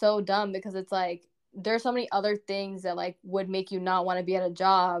 that's so dumb, because it's like there's so many other things that like would make you not want to be at a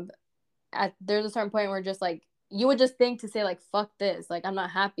job. There's a certain point where just like you would just think to say like, fuck this, like, I'm not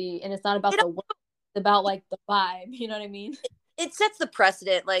happy, and it's not about the work, it's about like the vibe, you know what I mean? It sets the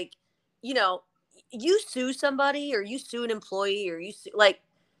precedent. Like, you sue somebody, or you sue an employee, or like,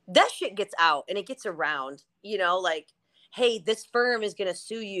 that shit gets out and it gets around, like, hey, this firm is going to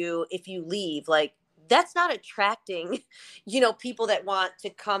sue you if you leave. Like, that's not attracting, people that want to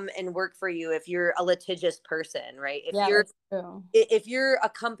come and work for you if you're a litigious person, right? Yeah, that's true. If you're a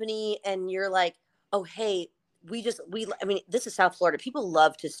company and you're like, oh, hey, I mean, this is South Florida. People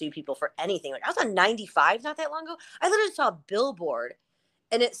love to sue people for anything. Like, I was on 95 not that long ago. I literally saw a billboard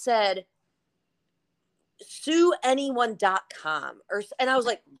and it said, sueanyone.com, and I was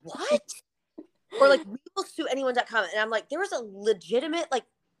like, what? Or like, we will sue anyone.com. And I'm like, there was a legitimate like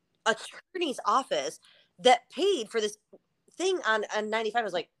attorney's office that paid for this thing on 95. I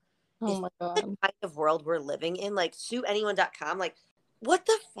was like, Oh is my this the god. kind of world we're living in? Like, sueanyone.com? Like, what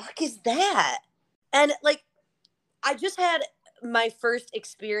the fuck is that? And like, I just had my first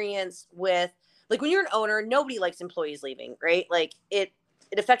experience with, like, when you're an owner, nobody likes employees leaving, right? Like, it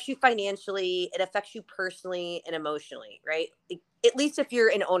affects you financially, it affects you personally and emotionally, right? At least if you're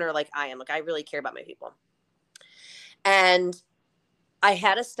an owner like I am. Like, I really care about my people. And I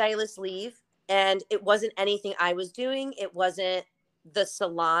had a stylist leave, and it wasn't anything I was doing. It wasn't the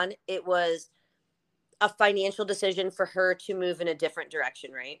salon. It was a financial decision for her to move in a different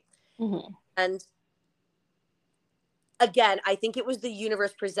direction, right? Mm-hmm. And again, I think it was the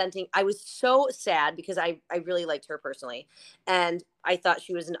universe presenting. I was so sad because I really liked her personally, and I thought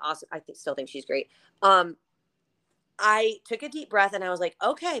she was an awesome. Still think she's great. I took a deep breath and I was like,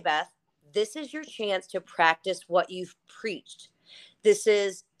 okay, Beth, this is your chance to practice what you've preached. This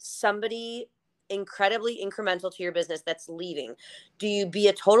is somebody incredibly incremental to your business that's leaving. Do you be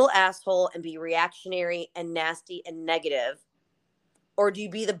a total asshole and be reactionary and nasty and negative? Or do you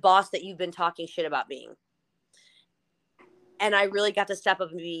be the boss that you've been talking shit about being? And I really got to step up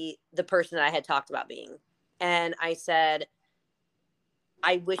and be the person that I had talked about being. And I said,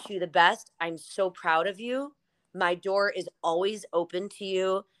 I wish you the best. I'm so proud of you. My door is always open to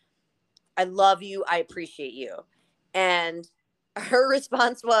you. I love you. I appreciate you. And her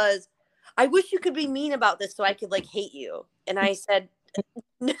response was, I wish you could be mean about this so I could like hate you. And I said,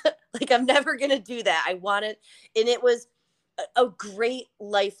 like, I'm never going to do that. I want it. And it was a great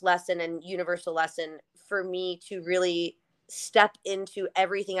life lesson and universal lesson for me to really step into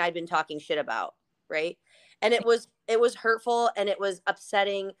everything I'd been talking shit about. Right. And it was hurtful and it was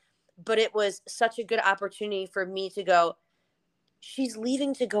upsetting, but it was such a good opportunity for me to go, she's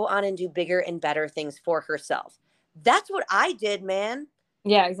leaving to go on and do bigger and better things for herself. That's what I did, man.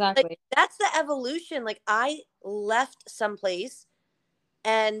 Yeah, exactly. Like, that's the evolution. Like, I left someplace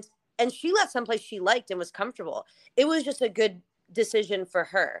and she left someplace she liked and was comfortable. It was just a good decision for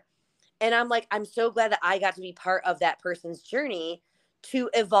her. And I'm like, I'm so glad that I got to be part of that person's journey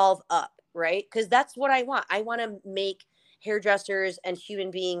to evolve up, right? Because that's what I want. I want to make hairdressers and human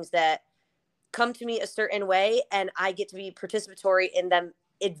beings that come to me a certain way, and I get to be participatory in them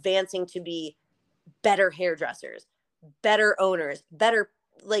advancing to be better hairdressers, better owners, better,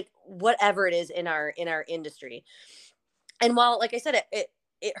 like, whatever it is in our industry. And while, like I said,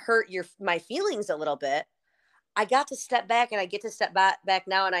 it hurt my feelings a little bit, I got to step back, and I get to step back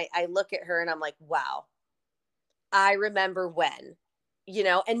now, and I look at her and I'm like, wow, I remember when,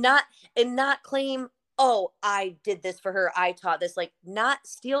 and not claim, oh, I did this for her, I taught this, like, not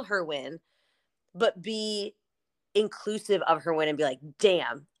steal her win, but be inclusive of her win and be like,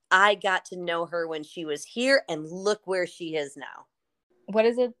 damn, I got to know her when she was here and look where she is now. What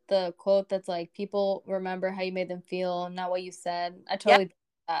is it, the quote that's like, people remember how you made them feel, not what you said? I Yep. totally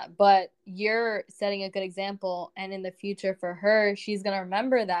that. But you're setting a good example, and in the future for her, she's going to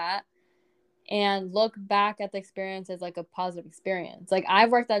remember that and look back at the experience as like a positive experience. Like,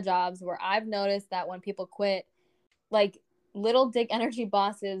 I've worked at jobs where I've noticed that when people quit, like, little dick energy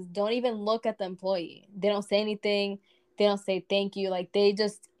bosses don't even look at the employee. They don't say anything. They don't say thank you. Like, they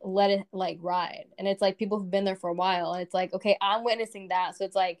just let it like ride. And it's like people who've been there for a while. And it's like, okay, I'm witnessing that. So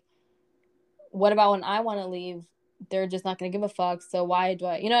it's like, what about when I want to leave? They're just not going to give a fuck. So why do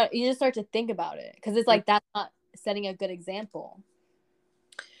I, you just start to think about it. Cause it's like, that's not setting a good example.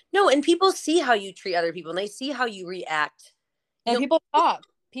 No, and people see how you treat other people and they see how you react. And people talk.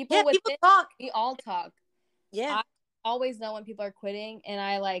 People talk. We all talk. Yeah. I always know when people are quitting, and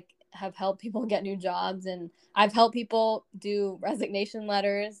I like have helped people get new jobs, and I've helped people do resignation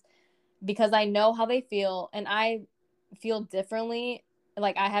letters because I know how they feel, and I feel differently.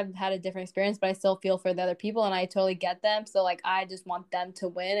 Like, I have had a different experience, but I still feel for the other people, and I totally get them. So like, I just want them to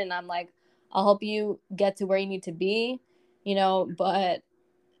win, and I'm like, I'll help you get to where you need to be, but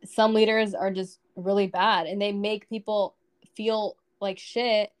some leaders are just really bad, and they make people feel like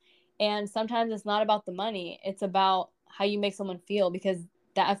shit. And sometimes it's not about the money, it's about how you make someone feel, because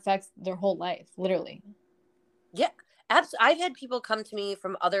that affects their whole life, literally. Yeah, absolutely. I've had people come to me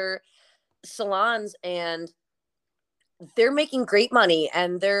from other salons and they're making great money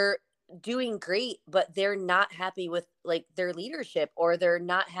and they're doing great, but they're not happy with like their leadership, or they're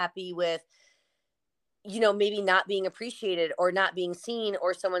not happy with, maybe not being appreciated or not being seen,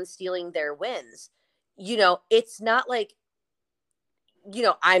 or someone stealing their wins. It's not like,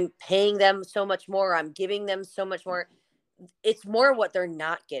 I'm paying them so much more, I'm giving them so much more. It's more what they're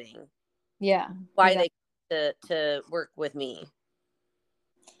not getting. Yeah. Why exactly. They to work with me.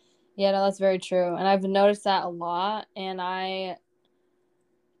 Yeah, no, that's very true. And I've noticed that a lot. And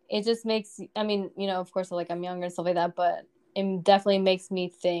it just makes, I mean, of course, like, I'm younger and stuff like that, but it definitely makes me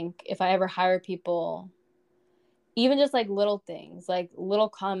think, if I ever hire people, even just like little things, like little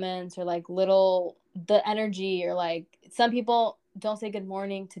comments, or like the energy, or like, some people don't say good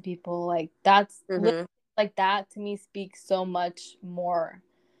morning to people. Like, that's like, that to me speaks so much more.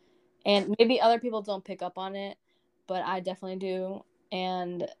 And maybe other people don't pick up on it, but I definitely do.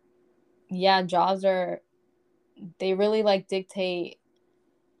 And yeah, jobs they really like dictate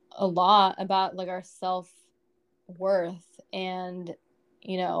a lot about like our self-worth. And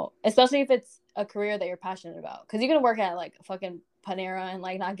especially if it's a career that you're passionate about, because you can work at like fucking Panera and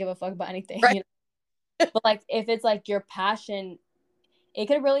like not give a fuck about anything, right. But like if it's like your passion, it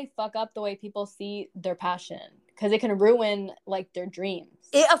could really fuck up the way people see their passion because it can ruin like their dreams.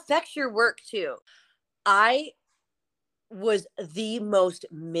 It affects your work too. I was the most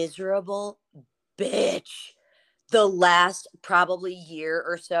miserable bitch the last probably year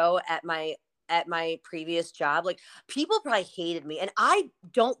or so at my previous job. Like, people probably hated me, and I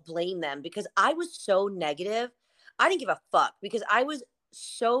don't blame them because I was so negative. I didn't give a fuck because I was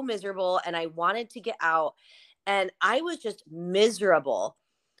so miserable and I wanted to get out, and I was just miserable,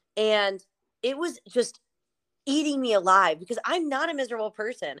 and it was just eating me alive because I'm not a miserable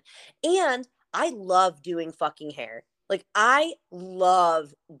person. And I love doing fucking hair. Like, I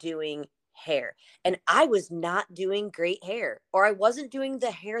love doing hair. And I was not doing great hair, or I wasn't doing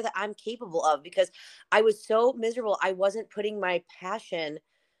the hair that I'm capable of because I was so miserable. I wasn't putting my passion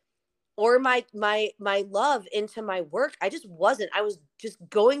or my love into my work. I just wasn't. I was just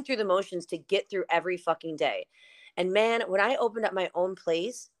going through the motions to get through every fucking day. And man, when I opened up my own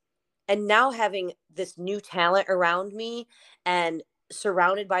place, and now having this new talent around me and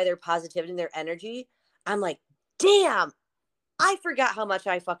surrounded by their positivity and their energy, I'm like, damn, I forgot how much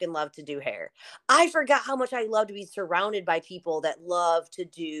I fucking love to do hair. I forgot how much I love to be surrounded by people that love to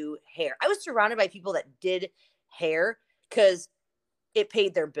do hair. I was surrounded by people that did hair because it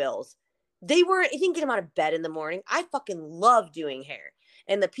paid their bills. It didn't get them out of bed in the morning. I fucking love doing hair.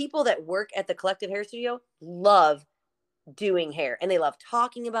 And the people that work at the Collective Hair Studio love doing hair, and they love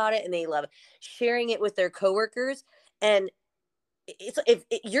talking about it, and they love sharing it with their coworkers. And if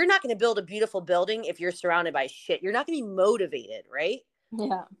you're not going to build a beautiful building if you're surrounded by shit, you're not going to be motivated, right?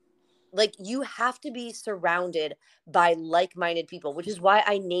 Yeah. Like, you have to be surrounded by like-minded people, which is why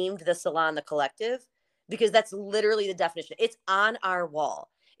I named the salon the Collective, because that's literally the definition. It's on our wall.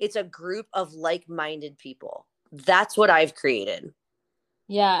 It's a group of like-minded people. That's what I've created.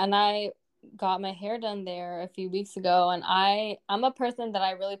 Yeah, and I got my hair done there a few weeks ago, and I'm a person that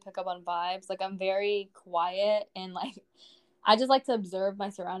I really pick up on vibes. Like, I'm very quiet, and like I just like to observe my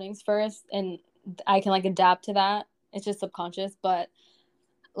surroundings first, and I can like adapt to that. It's just subconscious, but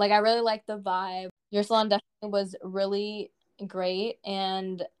like I really like the vibe. Your salon definitely was really great.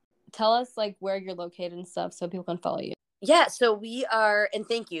 And tell us like where you're located and stuff so people can follow you. Yeah, so we are, and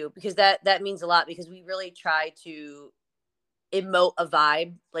thank you, because that means a lot, because we really try to emote a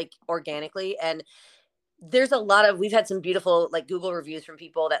vibe like organically. And we've had some beautiful like Google reviews from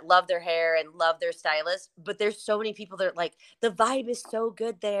people that love their hair and love their stylist, but there's so many people that are like, the vibe is so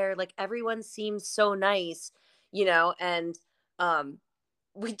good there, like everyone seems so nice, and um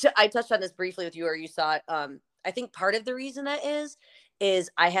I touched on this briefly with you, or you saw it. I think part of the reason that is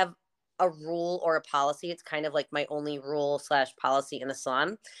I have a rule or a policy. It's kind of like my only rule slash policy in the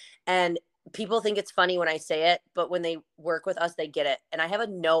salon, and people think it's funny when I say it, but when they work with us, they get it. And I have a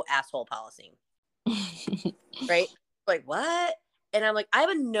no asshole policy. Right? Like, what? And I'm like, I have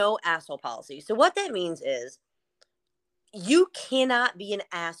a no asshole policy. So what that means is you cannot be an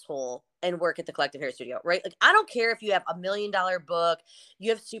asshole and work at the Collective Hair Studio, right? Like, I don't care if you have $1 million book, you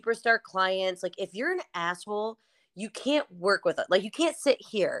have superstar clients. Like, if you're an asshole, you can't work with it. Like, you can't sit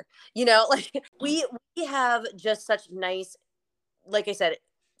here, like we have just such nice, like I said,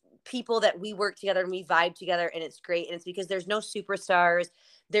 people that we work together and we vibe together, and it's great. And it's because there's no superstars,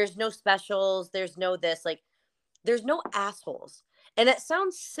 there's no specials, there's no this, like, there's no assholes. And it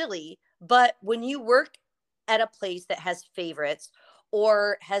sounds silly, but when you work at a place that has favorites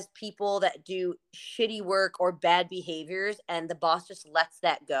or has people that do shitty work or bad behaviors, and the boss just lets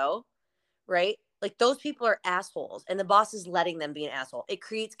that go, right? Like, those people are assholes, and the boss is letting them be an asshole. It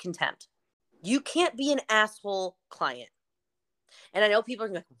creates contempt. You can't be an asshole client. And I know people are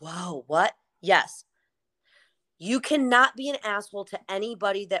like, whoa, what? Yes. You cannot be an asshole to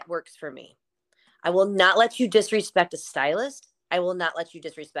anybody that works for me. I will not let you disrespect a stylist. I will not let you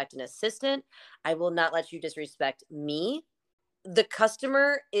disrespect an assistant. I will not let you disrespect me. The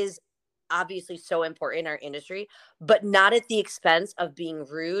customer is obviously so important in our industry, but not at the expense of being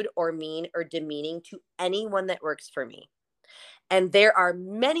rude or mean or demeaning to anyone that works for me. And there are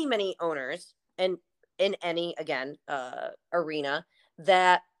many, many owners, and in any, again, arena,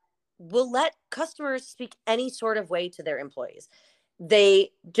 that will let customers speak any sort of way to their employees.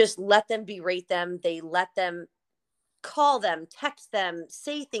 They just let them berate them. They let them call them, text them,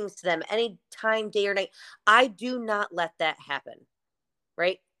 say things to them anytime, day or night. I do not let that happen,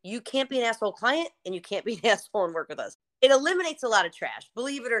 right? You can't be an asshole client, and you can't be an asshole and work with us. It eliminates a lot of trash,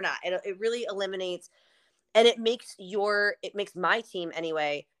 believe it or not. It really eliminates. And it makes my team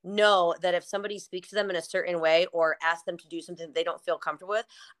anyway know that if somebody speaks to them in a certain way or asks them to do something that they don't feel comfortable with,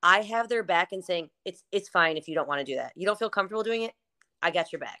 I have their back and saying, it's fine if you don't want to do that. You don't feel comfortable doing it, I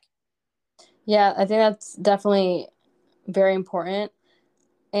got your back. Yeah, I think that's definitely very important.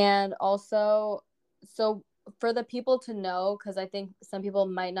 And also, so for the people to know, because I think some people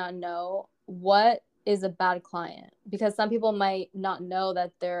might not know, what is a bad client? Because some people might not know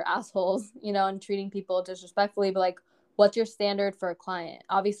that they're assholes, and treating people disrespectfully, but like, what's your standard for a client?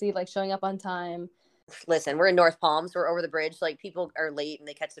 Obviously, like showing up on time. Listen, we're in North Palms, we're over the bridge. Like, people are late and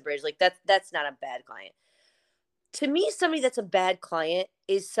they catch the bridge. Like, that's not a bad client. To me, somebody that's a bad client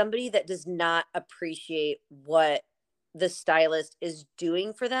is somebody that does not appreciate what the stylist is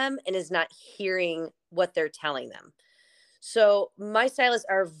doing for them and is not hearing what they're telling them. So my stylists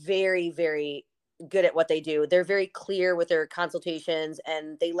are very, very good at what they do. They're very clear with their consultations,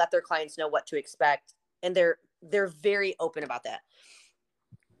 and they let their clients know what to expect. And they're very open about that.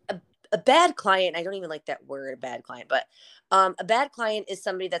 A bad client, I don't even like that word, a bad client, but a bad client is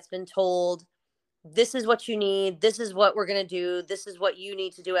somebody that's been told, this is what you need, this is what we're going to do, this is what you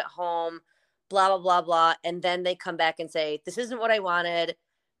need to do at home, blah, blah, blah, blah. And then they come back and say, this isn't what I wanted.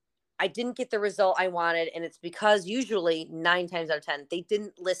 I didn't get the result I wanted. And it's because usually 9 times out of 10, they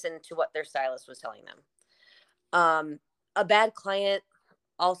didn't listen to what their stylist was telling them. A bad client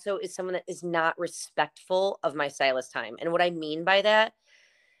also is someone that is not respectful of my stylist time. And what I mean by that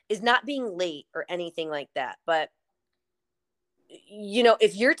is not being late or anything like that. But,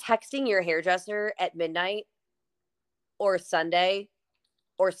 if you're texting your hairdresser at midnight or Sunday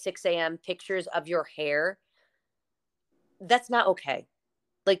or 6 a.m. pictures of your hair, that's not okay.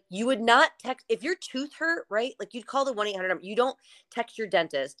 Like, you would not text if your tooth hurt, right? Like, you'd call the 1-800 number. You don't text your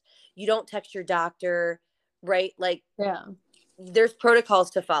dentist. You don't text your doctor, right? Like, Yeah. there's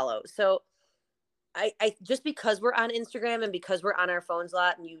protocols to follow. So I just because we're on Instagram and because we're on our phones a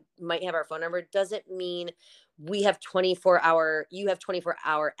lot, and you might have our phone number, doesn't mean you have 24-hour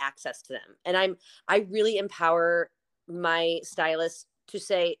access to them. And I really empower my stylists to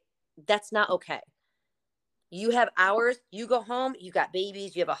say, that's not okay. You have hours, you go home, you got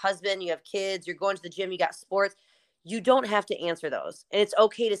babies, you have a husband, you have kids, you're going to the gym, you got sports. You don't have to answer those. And it's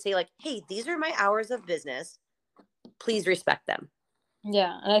okay to say, like, hey, these are my hours of business. Please respect them.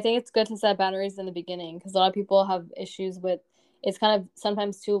 Yeah, and I think it's good to set boundaries in the beginning, because a lot of people have issues with it's kind of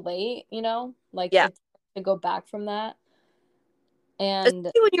sometimes too late, like Yeah. it's to go back from that. And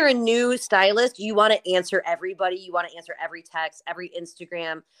Especially when you're a new stylist, you want to answer everybody. You want to answer every text, every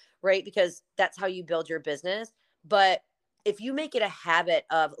Instagram, right? Because that's how you build your business. But if you make it a habit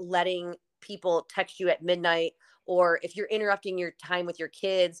of letting people text you at midnight, or if you're interrupting your time with your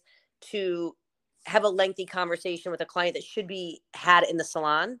kids to have a lengthy conversation with a client that should be had in the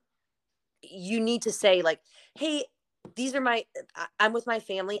salon, you need to say, like, hey, I'm with my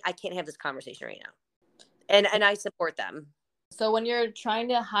family. I can't have this conversation right now. And I support them. so when you're trying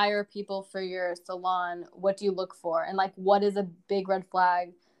to hire people for your salon, what do you look for? And like, what is a big red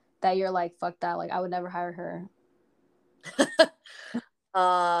flag that you're like, fuck that, like I would never hire her?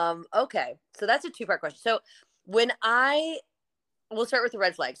 Okay. So that's a two-part question. So we'll start with the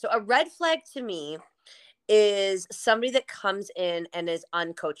red flag. So a red flag to me is somebody that comes in and is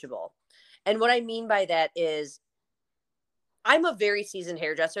uncoachable. And what I mean by that is, I'm a very seasoned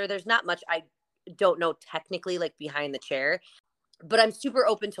hairdresser. There's not much I don't know technically, like behind the chair, but I'm super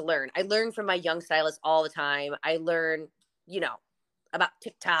open to learn. I learn from my young stylists all the time. I learn, about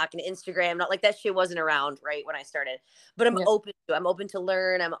TikTok and Instagram. Not like that shit wasn't around right when I started, but I'm Yeah. open to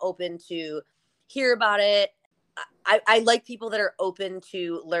learn. I'm open to hear about it. I like people that are open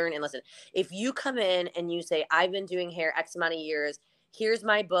to learn and listen. If you come in and you say, I've been doing hair X amount of years, here's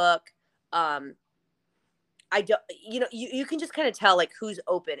my book. I don't, you can just kind of tell, like, who's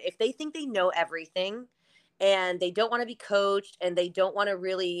open. If they think they know everything and they don't want to be coached and they don't want to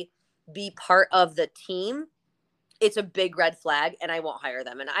really be part of the team, it's a big red flag, and I won't hire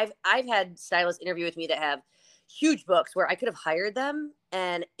them. And I've had stylists interview with me that have huge books where I could have hired them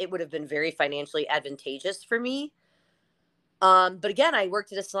and it would have been very financially advantageous for me. But again, I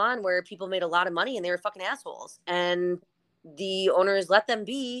worked at a salon where people made a lot of money and they were fucking assholes, and the owners let them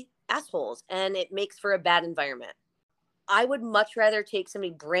be assholes, and it makes for a bad environment. I would much rather take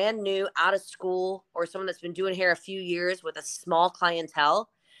somebody brand new out of school, or someone that's been doing hair a few years with a small clientele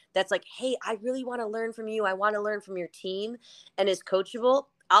that's like, hey, I really want to learn from you. I want to learn from your team, and is coachable.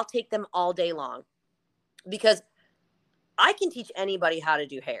 I'll take them all day long, because I can teach anybody how to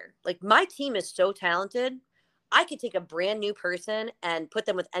do hair. Like, my team is so talented. I could take a brand new person and put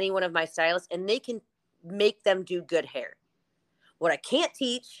them with any one of my stylists, and they can make them do good hair. What I can't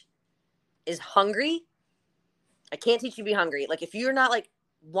teach is hungry. I can't teach you to be hungry. Like, if you're not like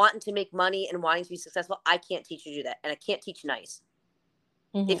wanting to make money and wanting to be successful, I can't teach you to do that. And I can't teach nice.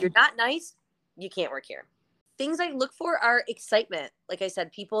 Mm-hmm. If you're not nice, you can't work here. things I look for are excitement. Like I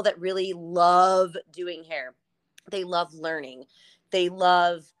said, people that really love doing hair. They love learning. They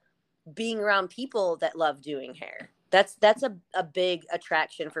love being around people that love doing hair. That's a big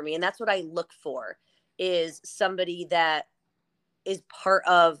attraction for me. And that's what I look for, is somebody that is part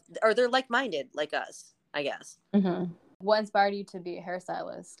of, or they're like-minded like us, I guess. Mm-hmm. What inspired you to be a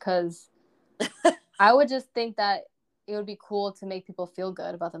hairstylist? Because I would just think that it would be cool to make people feel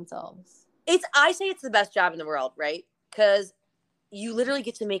good about themselves. I say it's the best job in the world, right? Because you literally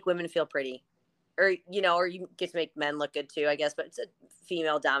get to make women feel pretty, or or you get to make men look good too, I guess. But it's a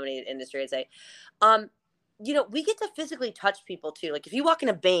female-dominated industry, I'd say. We get to physically touch people too. Like if you walk in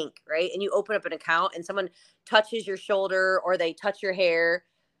a bank, right, and you open up an account, and someone touches your shoulder or they touch your hair,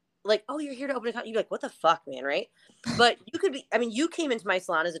 like, oh, you're here to open an account. You're like, what the fuck, man, right? But you could be. I mean, you came into my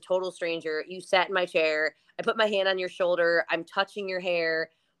salon as a total stranger. You sat in my chair. I put my hand on your shoulder. I'm touching your hair.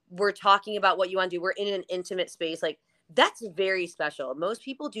 We're talking about what you want to do. We're in an intimate space. Like, that's very special. Most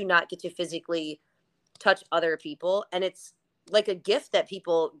people do not get to physically touch other people. And it's like a gift that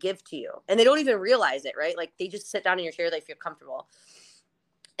people give to you. And they don't even realize it, right? Like, they just sit down in your chair. They feel comfortable.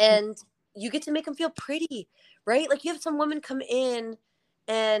 And you get to make them feel pretty, right? Like, you have some women come in,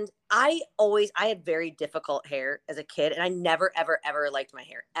 and I had very difficult hair as a kid. And I never, ever, ever liked my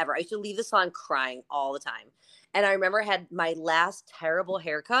hair, ever. I used to leave the salon crying all the time. And I remember I had my last terrible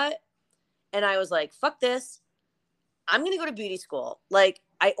haircut. And I was like, fuck this. I'm going to go to beauty school. Like,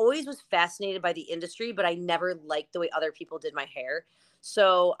 I always was fascinated by the industry, but I never liked the way other people did my hair.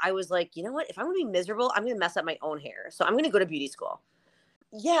 So I was like, you know what? If I'm going to be miserable, I'm going to mess up my own hair. So I'm going to go to beauty school.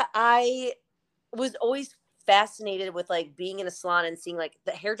 Yeah, I was always fascinated with like being in a salon and seeing like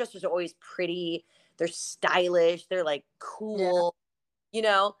the hairdressers are always pretty. They're stylish. They're like cool,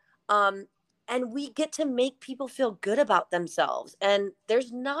 and we get to make people feel good about themselves. And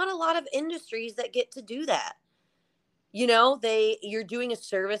there's not a lot of industries that get to do that. You're doing a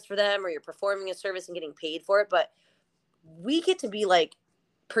service for them, or you're performing a service and getting paid for it. But we get to be like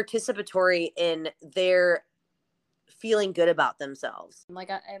participatory in their feeling good about themselves. Like,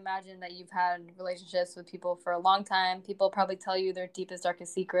 I imagine that you've had relationships with people for a long time. People probably tell you their deepest,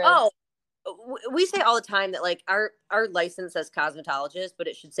 darkest secrets. Oh, we say all the time that like our license says cosmetologist, but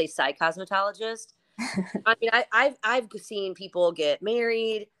it should say psychosmetologist. I mean, I've seen people get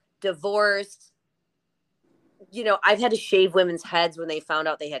married, divorced. I've had to shave women's heads when they found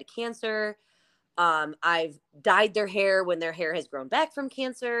out they had cancer. I've dyed their hair when their hair has grown back from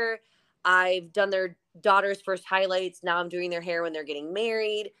cancer. I've done their daughter's first highlights. Now I'm doing their hair when they're getting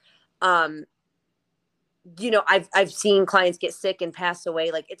married. I've seen clients get sick and pass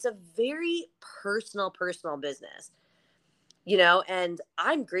away. Like, it's a very personal business, and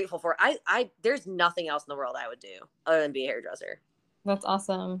I'm grateful for it. I there's nothing else in the world I would do other than be a hairdresser. That's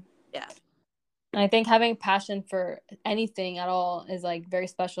awesome. Yeah. I think having passion for anything at all is like very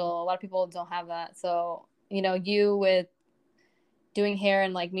special. A lot of people don't have that. So, you with doing hair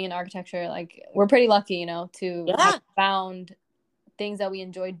and like me in architecture, like we're pretty lucky, to have found things that we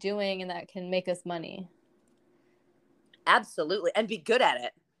enjoy doing and that can make us money. Absolutely. And be good at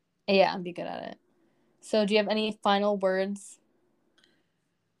it. Yeah, be good at it. So do you have any final words?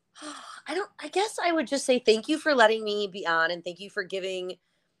 I guess I would just say thank you for letting me be on, and thank you for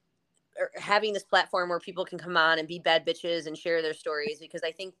having this platform where people can come on and be bad bitches and share their stories, because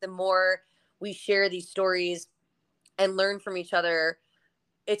I think the more we share these stories and learn from each other,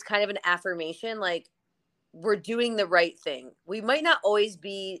 it's kind of an affirmation. Like, we're doing the right thing. We might not always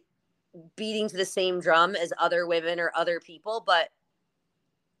be beating to the same drum as other women or other people, but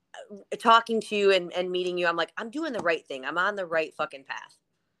talking to you and meeting you, I'm like, I'm doing the right thing. I'm on the right fucking path.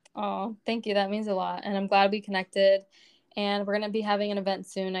 Oh, thank you. That means a lot. And I'm glad we connected. And we're going to be having an event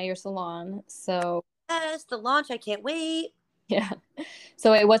soon at your salon. So yes, the launch. I can't wait. Yeah.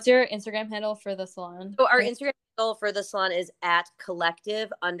 So wait, what's your Instagram handle for the salon? So our Instagram handle for the salon is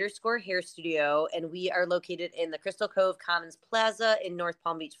 @collective_hair studio. And we are located in the Crystal Cove Commons Plaza in North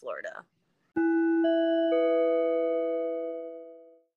Palm Beach, Florida.